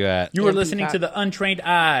 Ben, where are you at? You are Yeah, listening Peacock. to The Untrained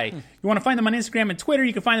Eye. You want to find them on Instagram and Twitter,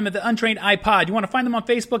 you can find them at The Untrained Eye Pod. You want to find them on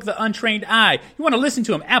Facebook, The Untrained Eye. You want to listen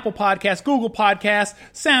to them, Apple Podcasts, Google Podcasts,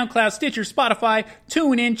 SoundCloud, Stitcher, Spotify,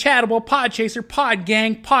 TuneIn, Chattable, Podchaser,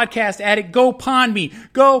 Podgang, Podcast Addict, Go Pond Me.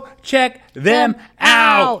 Go check them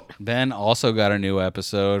out. Ben also got a new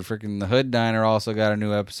episode. Freaking The Hood Diner also got a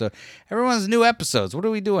new episode. Everyone's new episodes. What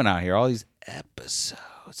are we doing out here? All these episodes.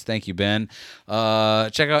 Thank you, Ben.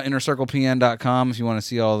 Check out InnerCirclePN.com if you want to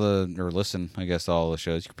see all or listen, I guess, to all the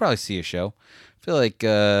shows. You could probably see a show. I feel like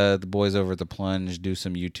the boys over at The Plunge do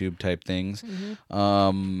some YouTube type things.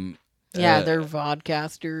 Yeah, they're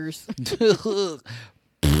vodcasters.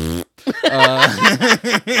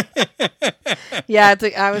 Yeah,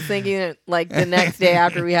 I was thinking like the next day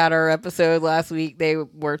after we had our episode last week, they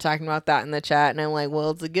were talking about that in the chat, and I'm like,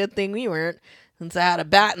 well, it's a good thing we weren't, since I had a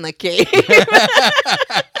bat in the cave.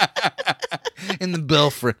 In the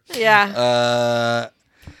belfry. Yeah.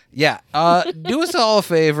 Yeah, do us all a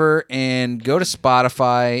favor and go to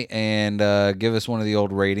Spotify and give us one of the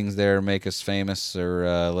old ratings there. Make us famous,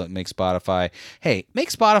 or make Spotify. Hey,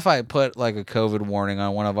 make Spotify put like a COVID warning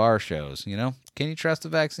on one of our shows. You know, can you trust the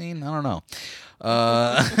vaccine? I don't know.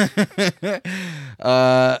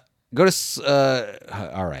 Go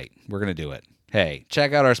to. All right, we're gonna do it. Hey,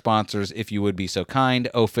 check out our sponsors if you would be so kind.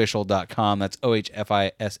 Official.com. That's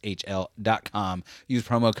OHFISHL.com. Use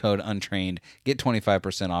promo code Untrained. Get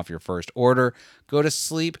 25% off your first order. Go to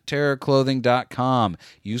SleepTerrorClothing.com.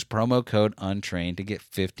 Use promo code Untrained to get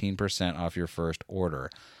 15% off your first order.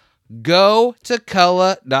 Go to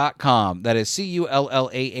Kullah.com. That is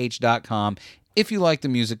CULLAH.com. If you like the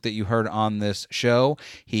music that you heard on this show,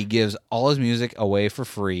 he gives all his music away for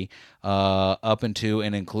free, up into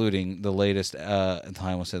and including the latest, I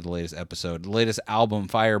almost said the latest episode, the latest album,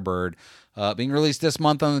 Firebird, being released this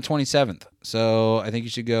month on the 27th. So I think you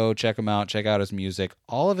should go check him out, check out his music.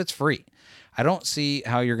 All of it's free. I don't see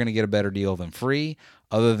how you're going to get a better deal than free,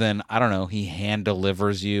 other than, I don't know, he hand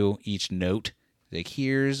delivers you each note. Like,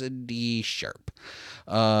 here's a D sharp.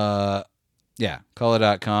 Yeah,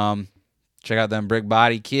 Kullah.com. Check out them Brick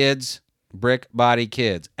Body Kids. Brick Body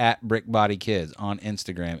Kids. At Brick Body Kids on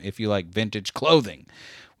Instagram if you like vintage clothing.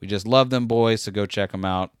 We just love them boys, so go check them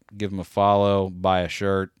out. Give them a follow. Buy a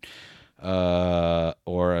shirt.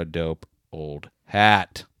 Or a dope old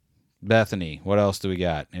hat. Bethany, what else do we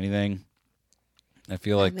got? Anything? I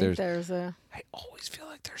feel like there's a... I always feel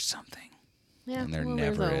like there's something. Yeah, And there well,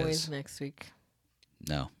 never there's always is. Next week.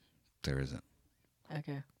 No, there isn't.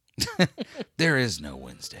 Okay. There is no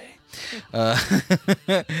Wednesday. All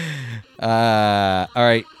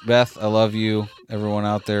right, Beth, I love you. Everyone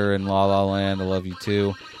out there in La La Land, I love you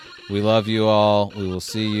too. We love you all. We will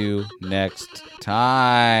see you next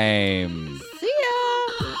time.